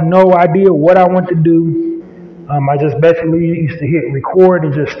 No idea what I want to do. I just basically used to hit record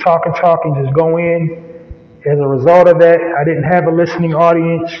and just talk and just go in. As a result of that, I didn't have a listening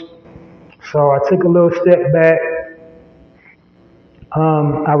audience. So I took a little step back.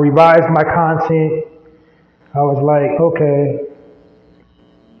 I revised my content. I was like, okay,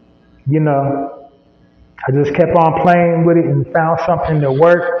 I just kept on playing with it and found something that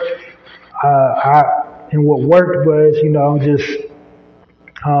worked. And what worked was, just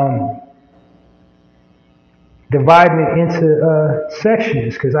dividing it into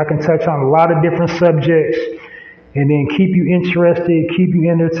sections, because I can touch on a lot of different subjects and then keep you interested, keep you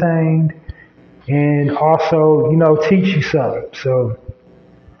entertained, and also, teach you something. So,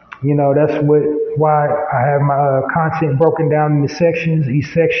 that's why I have my content broken down into sections.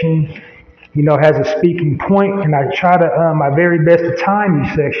 Each section, has a speaking point, and I try to my very best to time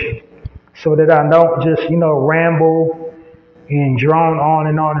each section so that I don't just, ramble and drone on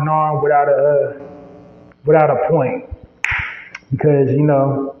and on and on without a point. Because,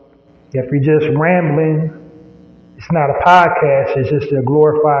 if you're just rambling, it's not a podcast, it's just a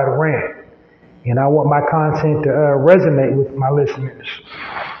glorified rant. And I want my content to resonate with my listeners.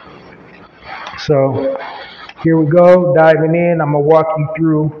 So here we go, diving in. I'm going to walk you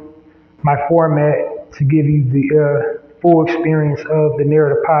through my format to give you the full experience of the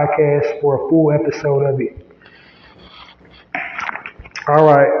Narrator podcast for a full episode of it. All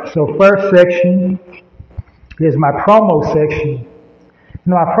right, so first section is my promo section.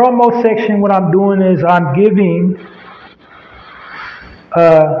 My promo section, what I'm doing is I'm giving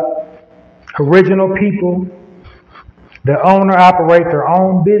original people that own or operate their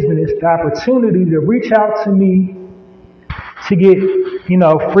own business the opportunity to reach out to me to get,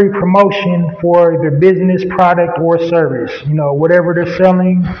 free promotion for their business, product, or service. Whatever they're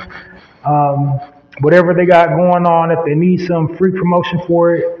selling, whatever they got going on, if they need some free promotion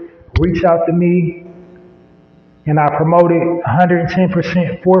for it, reach out to me. And I promote it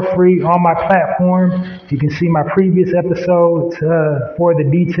 110% for free on my platform. You can see my previous episodes for the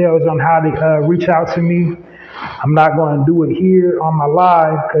details on how to reach out to me. I'm not going to do it here on my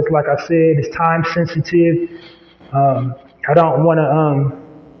live because, like I said, it's time sensitive. I don't want to,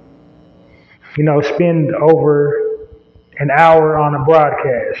 spend over an hour on a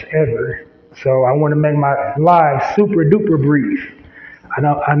broadcast ever. So I want to make my live super duper brief. I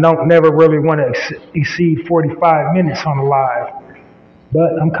don't never really want to exceed 45 minutes on a live,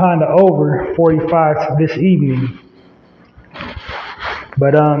 but I'm kind of over 45 this evening.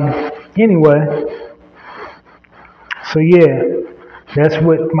 But anyway, so yeah, that's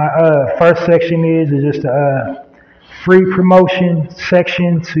what my first section is just a free promotion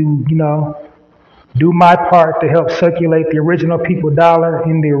section to, do my part to help circulate the original people dollar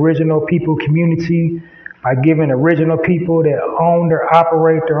in the original people community by giving original people that own or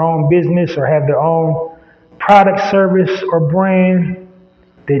operate their own business or have their own product, service, or brand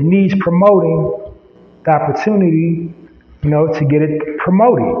that needs promoting the opportunity, to get it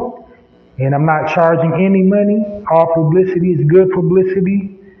promoted. And I'm not charging any money. All publicity is good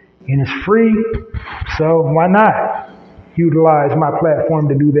publicity and it's free. So why not utilize my platform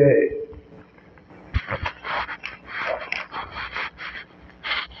to do that?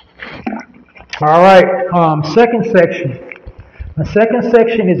 All right, second section. The second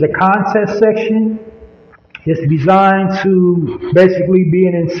section is a contest section. It's designed to basically be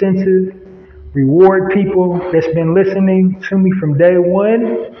an incentive, reward people that's been listening to me from day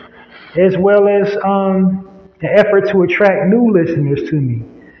one, as well as an effort to attract new listeners to me.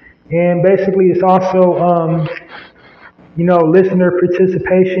 And basically it's also, listener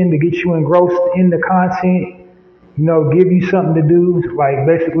participation to get you engrossed in the content. Give you something to do,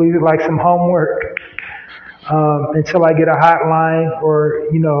 like some homework, until I get a hotline or,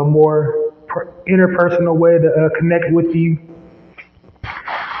 a more interpersonal way to connect with you.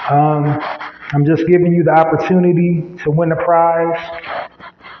 I'm just giving you the opportunity to win a prize.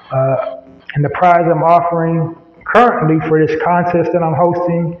 And the prize I'm offering currently for this contest that I'm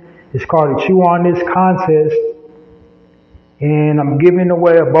hosting is called the Chew On This contest. And I'm giving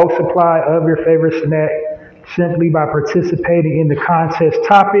away a bulk supply of your favorite snack simply by participating in the contest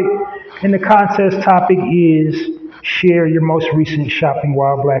topic. And the contest topic is share your most recent shopping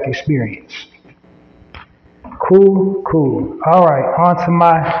while black experience. Cool. All right, on to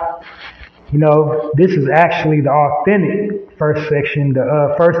my, this is actually the authentic first section.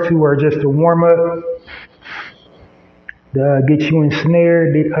 The first two are just a warm up, to get you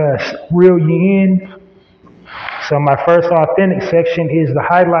ensnared, reel you in. So my first authentic section is the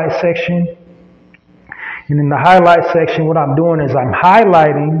highlight section. And in the highlight section, what I'm doing is I'm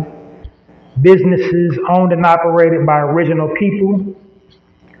highlighting businesses owned and operated by original people.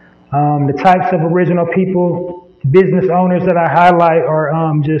 The types of original people, business owners that I highlight are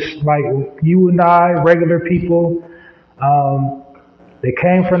just like you and I, regular people. They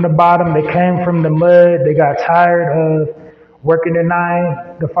came from the bottom, they came from the mud, they got tired of working a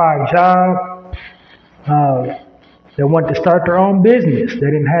 9-to-5 job. They wanted to start their own business. They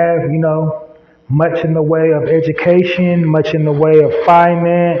didn't have, much in the way of education, much in the way of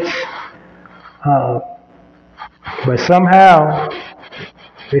finance. But somehow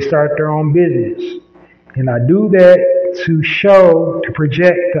they start their own business. And I do that to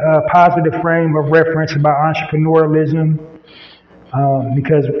project a positive frame of reference about entrepreneurialism,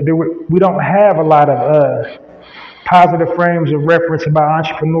 because we don't have a lot of positive frames of reference about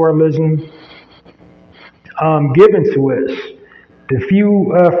entrepreneurialism given to us. The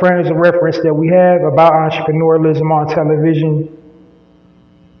few frames of reference that we have about entrepreneurialism on television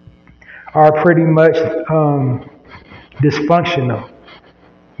are pretty much dysfunctional.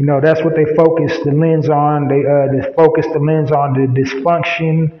 That's what they focus the lens on. They focus the lens on the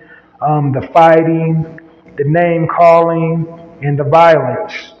dysfunction, the fighting, the name calling, and the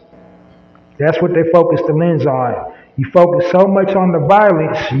violence. That's what they focus the lens on. You focus so much on the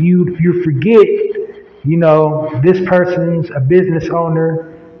violence, you forget, this person's a business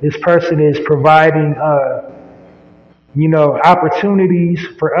owner. This person is providing, opportunities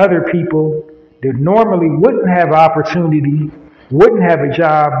for other people that normally wouldn't have opportunity, wouldn't have a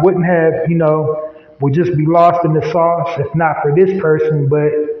job, wouldn't have, would just be lost in the sauce if not for this person,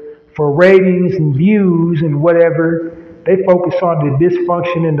 but for ratings and views and whatever. They focus on the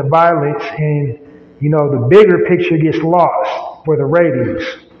dysfunction and the violence, and, the bigger picture gets lost for the ratings.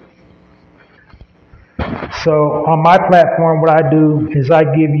 So on my platform, what I do is I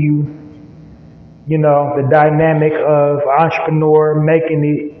give you, the dynamic of an entrepreneur making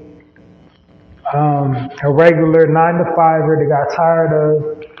it a regular 9-to-5er that got tired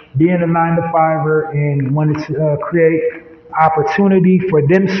of being a 9-to-5er and wanted to create opportunity for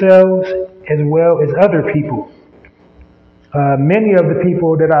themselves as well as other people. Many of the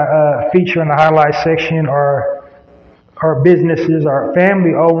people that I feature in the highlight section are businesses, are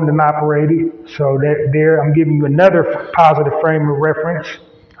family owned and operated. So there I'm giving you another positive frame of reference.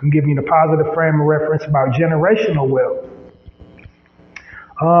 I'm giving you the positive frame of reference about generational wealth.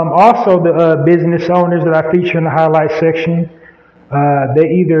 Also, the business owners that I feature in the highlight section, they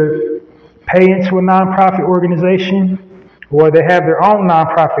either pay into a nonprofit organization or they have their own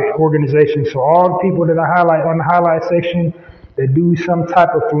nonprofit organization. So all the people that I highlight on the highlight section, they do some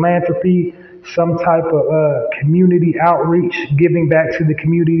type of philanthropy, some type of community outreach, giving back to the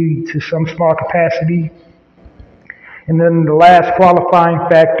community to some small capacity. And then the last qualifying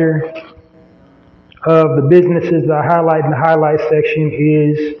factor of the businesses that I highlight in the highlight section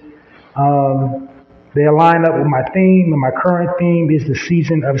is they align up with my theme, and my current theme is the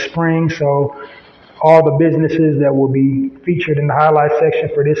season of spring. So all the businesses that will be featured in the highlight section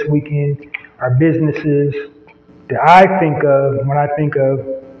for this weekend are businesses that I think of when I think of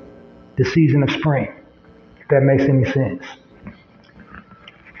the season of spring, if that makes any sense.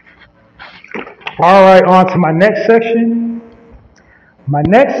 All right, on to my next section. My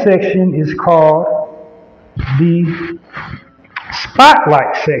next section is called the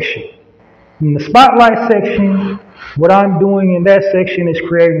Spotlight section. In the Spotlight section, what I'm doing in that section is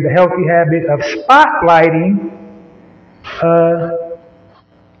creating the healthy habit of spotlighting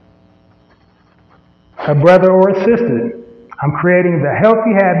a brother or a sister. I'm creating the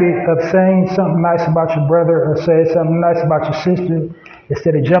healthy habit of saying something nice about your brother or saying something nice about your sister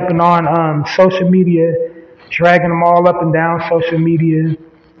instead of jumping on social media, dragging them all up and down social media,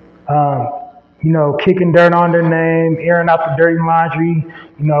 kicking dirt on their name, airing out the dirty laundry,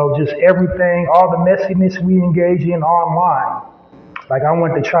 just everything, all the messiness we engage in online. Like I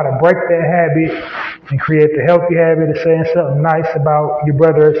want to try to break that habit and create the healthy habit of saying something nice about your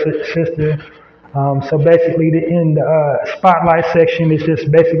brother or sister. So basically in the spotlight section is just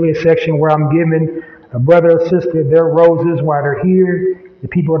basically a section where I'm giving a brother or sister their roses while they're here. The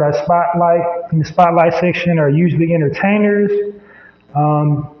people that I spotlight in the spotlight section are usually entertainers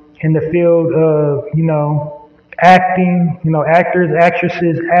in the field of, acting, actors,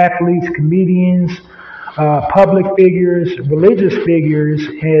 actresses, athletes, comedians, public figures, religious figures,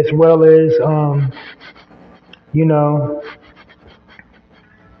 as well as,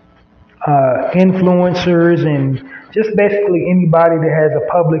 influencers and just basically anybody that has a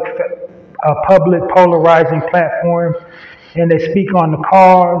public polarizing platform and they speak on the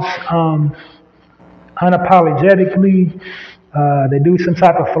cause unapologetically They do some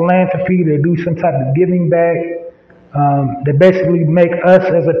type of philanthropy. They do some type of giving back. They basically make us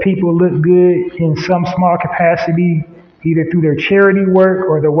as a people look good in some small capacity, either through their charity work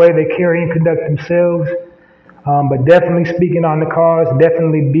or the way they carry and conduct themselves. But definitely speaking on the cause,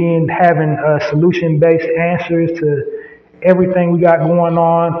 definitely having solution-based answers to everything we got going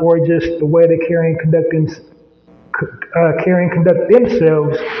on, or just the way they carry and conduct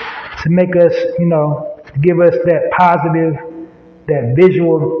themselves to make us, to give us that positive, that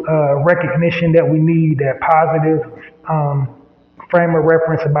visual recognition that we need, that positive frame of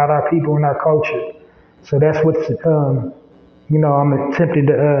reference about our people and our culture. So that's what's, I'm attempting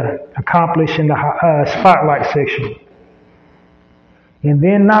to accomplish in the spotlight section. And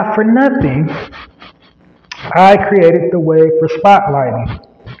then, not for nothing, I created the way for spotlighting.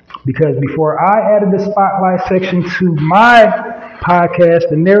 Because before I added the spotlight section to my podcast,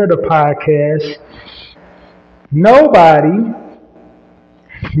 the Narrator podcast, nobody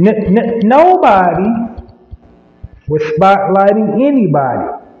was spotlighting anybody.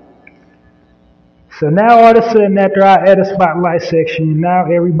 So now all of a sudden, after I add a spotlight section, now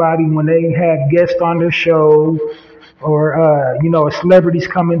everybody, when they have guests on their show or, a celebrity's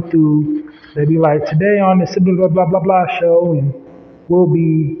coming through, they be like, today on this blah, blah, blah, blah, blah show, and we'll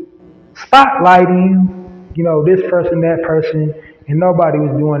be spotlighting, this person, that person. And nobody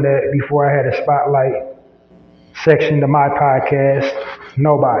was doing that before I had a spotlight section to my podcast.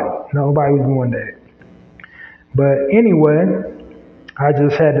 Nobody was doing that. But anyway, I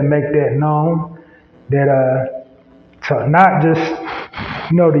just had to make that known that to not just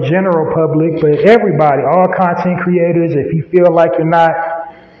the general public, but everybody, all content creators. If you feel like you're not,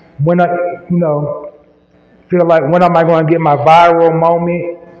 feel like when am I going to get my viral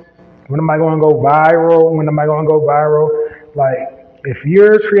moment? When am I going to go viral? When am I going to go viral? Like, if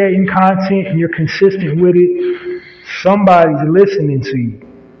you're creating content and you're consistent with it, somebody's listening to you.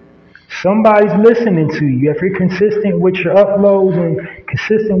 Somebody's listening to you. If you're consistent with your uploads and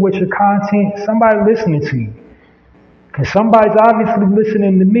consistent with your content, somebody's listening to you. Because somebody's obviously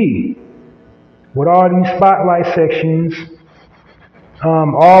listening to me. With all these spotlight sections,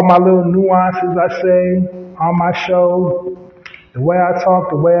 all my little nuances I say on my show, the way I talk,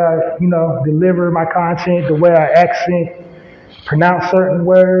 the way I, deliver my content, the way I accent, pronounce certain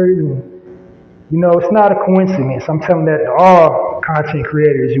words. And, it's not a coincidence. I'm telling that to all content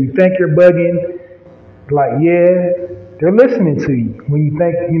creators. You think you're bugging, like, yeah, they're listening to you. When you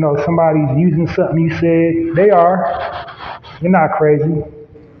think, somebody's using something you said, they are. You're not crazy.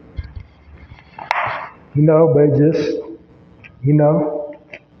 But just,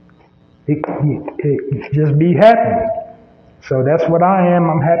 it just be happy. So that's what I am.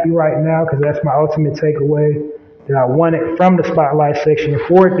 I'm happy right now because that's my ultimate takeaway. That I wanted from the spotlight section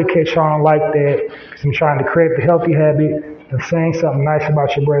for it to catch on like that, because I'm trying to create the healthy habit of saying something nice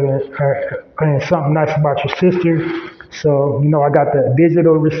about your brother and something nice about your sister. So, I got the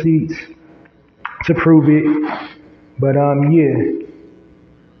digital receipts to prove it. But yeah,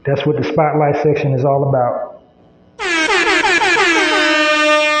 that's what the spotlight section is all about. You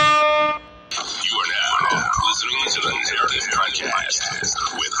are now listening to the Narrative Podcast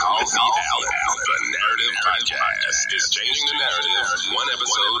with Halsey Allen. The Narrative Podcast is changing the narrative one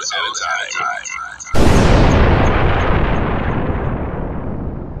episode at a time.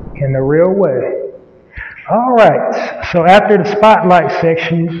 In the real way. All right. So after the spotlight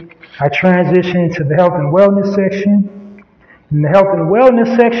section, I transitioned to the health and wellness section. In the health and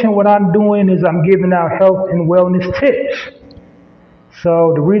wellness section, what I'm doing is I'm giving out health and wellness tips.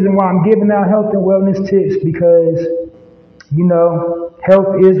 So the reason why I'm giving out health and wellness tips because,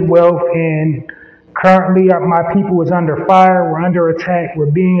 health is wealth, and currently my people is under fire. We're under attack.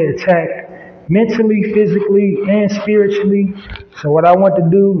 We're being attacked mentally, physically, and spiritually. So what I want to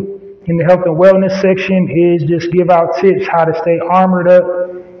do in the health and wellness section is just give out tips how to stay armored up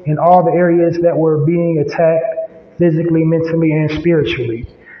in all the areas that we're being attacked physically, mentally, and spiritually.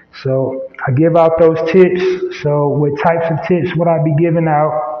 So I give out those tips. So what types of tips would I be giving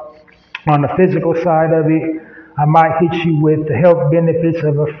out? On the physical side of it, I might hit you with the health benefits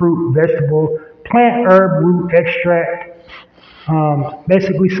of a fruit, vegetable, plant, herb, root extract.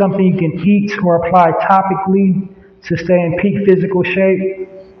 Basically something you can eat or apply topically to stay in peak physical shape.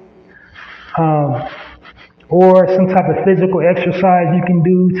 Or some type of physical exercise you can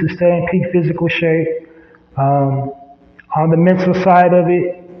do to stay in peak physical shape. On the mental side of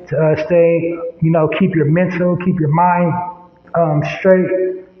it, to stay, keep your mind straight,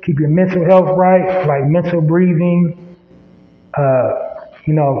 keep your mental health right, like mental breathing,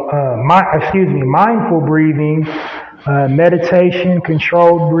 mindful breathing, meditation,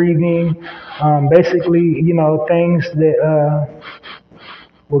 controlled breathing, basically, things that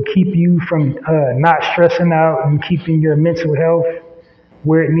will keep you from not stressing out and keeping your mental health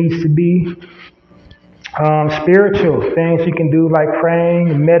where it needs to be. Spiritual things you can do like praying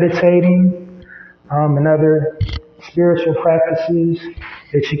and meditating, and other spiritual practices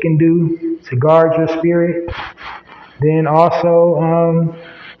that you can do to guard your spirit. Then also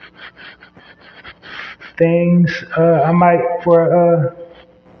things I might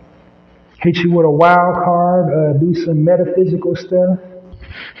hit you with a wild card, do some metaphysical stuff.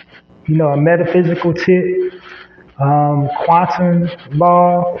 A metaphysical tip, quantum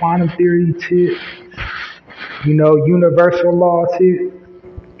law, quantum theory tip, universal law tip,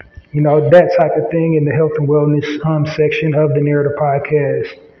 that type of thing in the health and wellness section of the Narrator podcast.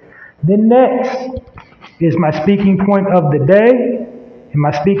 Then next is my speaking point of the day. And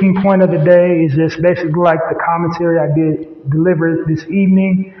my speaking point of the day is just basically like the commentary I delivered this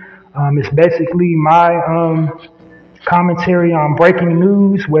evening. It's basically my commentary on breaking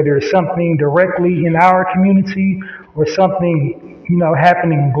news, whether it's something directly in our community or something,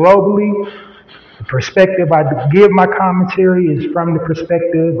 happening globally. The perspective I give my commentary is from the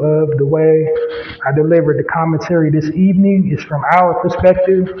perspective of the way I delivered the commentary this evening. It's from our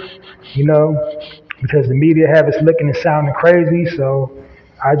perspective, because the media have us looking and sounding crazy. So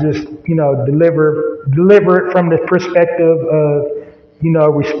I just, deliver it from the perspective of,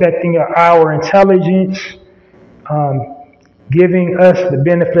 respecting our intelligence, giving us the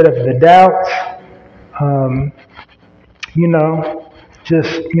benefit of the doubt,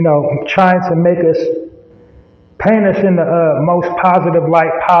 trying to paint us in the most positive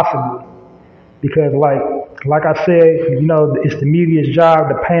light possible. Because like I said, it's the media's job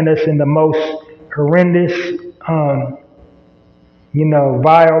to paint us in the most horrendous,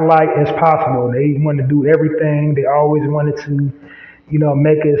 vile light as possible. They want to do everything. They always wanted to,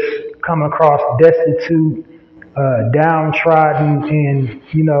 make us come across destitute, downtrodden, and,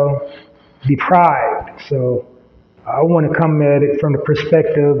 deprived. So I want to come at it from the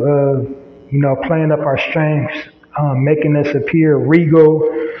perspective of, playing up our strengths, making us appear regal,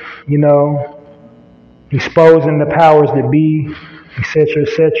 exposing the powers that be, etc.,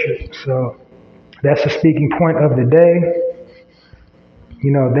 etc. So that's the speaking point of the day.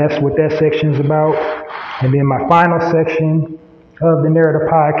 That's what that section is about. And then my final section of the Narrator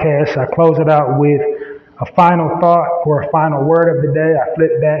podcast, I close it out with a final thought or a final word of the day. I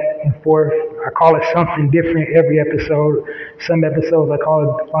flip back and forth. I call it something different every episode. Some episodes I call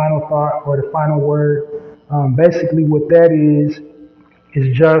it the final thought or the final word. Basically what that is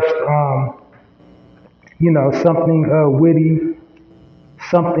just, something witty,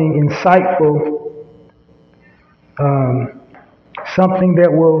 something insightful, something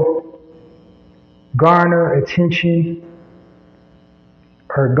that will garner attention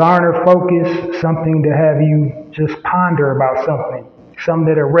or garner focus, something to have you just ponder about something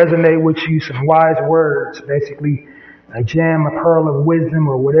that'll resonate with you, some wise words, basically a gem, a pearl of wisdom,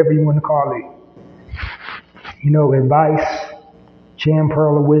 or whatever you want to call it. Advice, gem,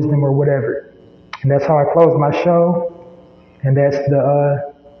 pearl of wisdom, or whatever. And that's how I close my show. And that's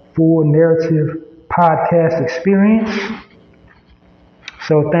the full narrative podcast experience.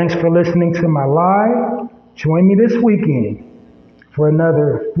 So thanks for listening to my live. Join me this weekend for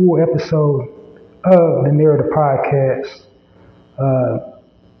another full episode of the Narrator podcast.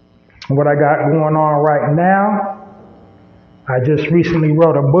 What I got going on right now, I just recently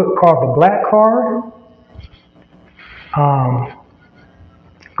wrote a book called The Black Card.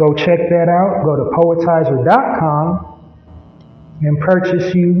 Go check that out. Go to poetizer.com and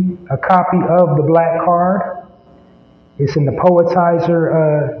purchase you a copy of The Black Card. It's in the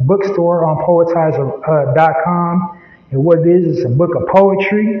Poetizer bookstore on poetizer.com. And what it is, it's a book of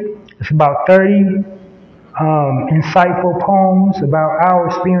poetry. It's about 30 insightful poems about our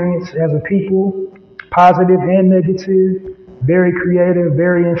experience as a people, positive and negative, very creative,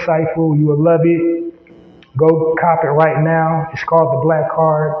 very insightful. You will love it. Go cop it right now. It's called The Black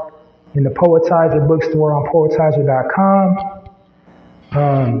Card in the Poetizer bookstore on poetizer.com.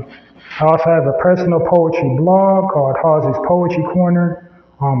 I also have a personal poetry blog called Hawes's Poetry Corner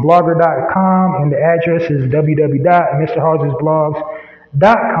on blogger.com, and the address is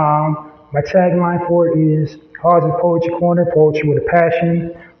www.mrhawesblogs.com. My tagline for it is Hawes's Poetry Corner, poetry with a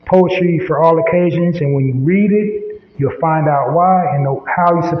passion, poetry for all occasions, and when you read it, you'll find out why, and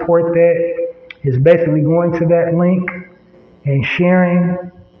how you support that is basically going to that link and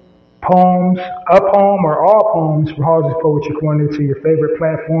sharing poems, a poem or all poems from Hawes's Poetry Corner to your favorite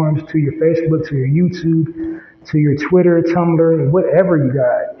platforms, to your Facebook, to your YouTube, to your Twitter, Tumblr, whatever you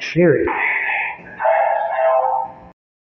got. Share it.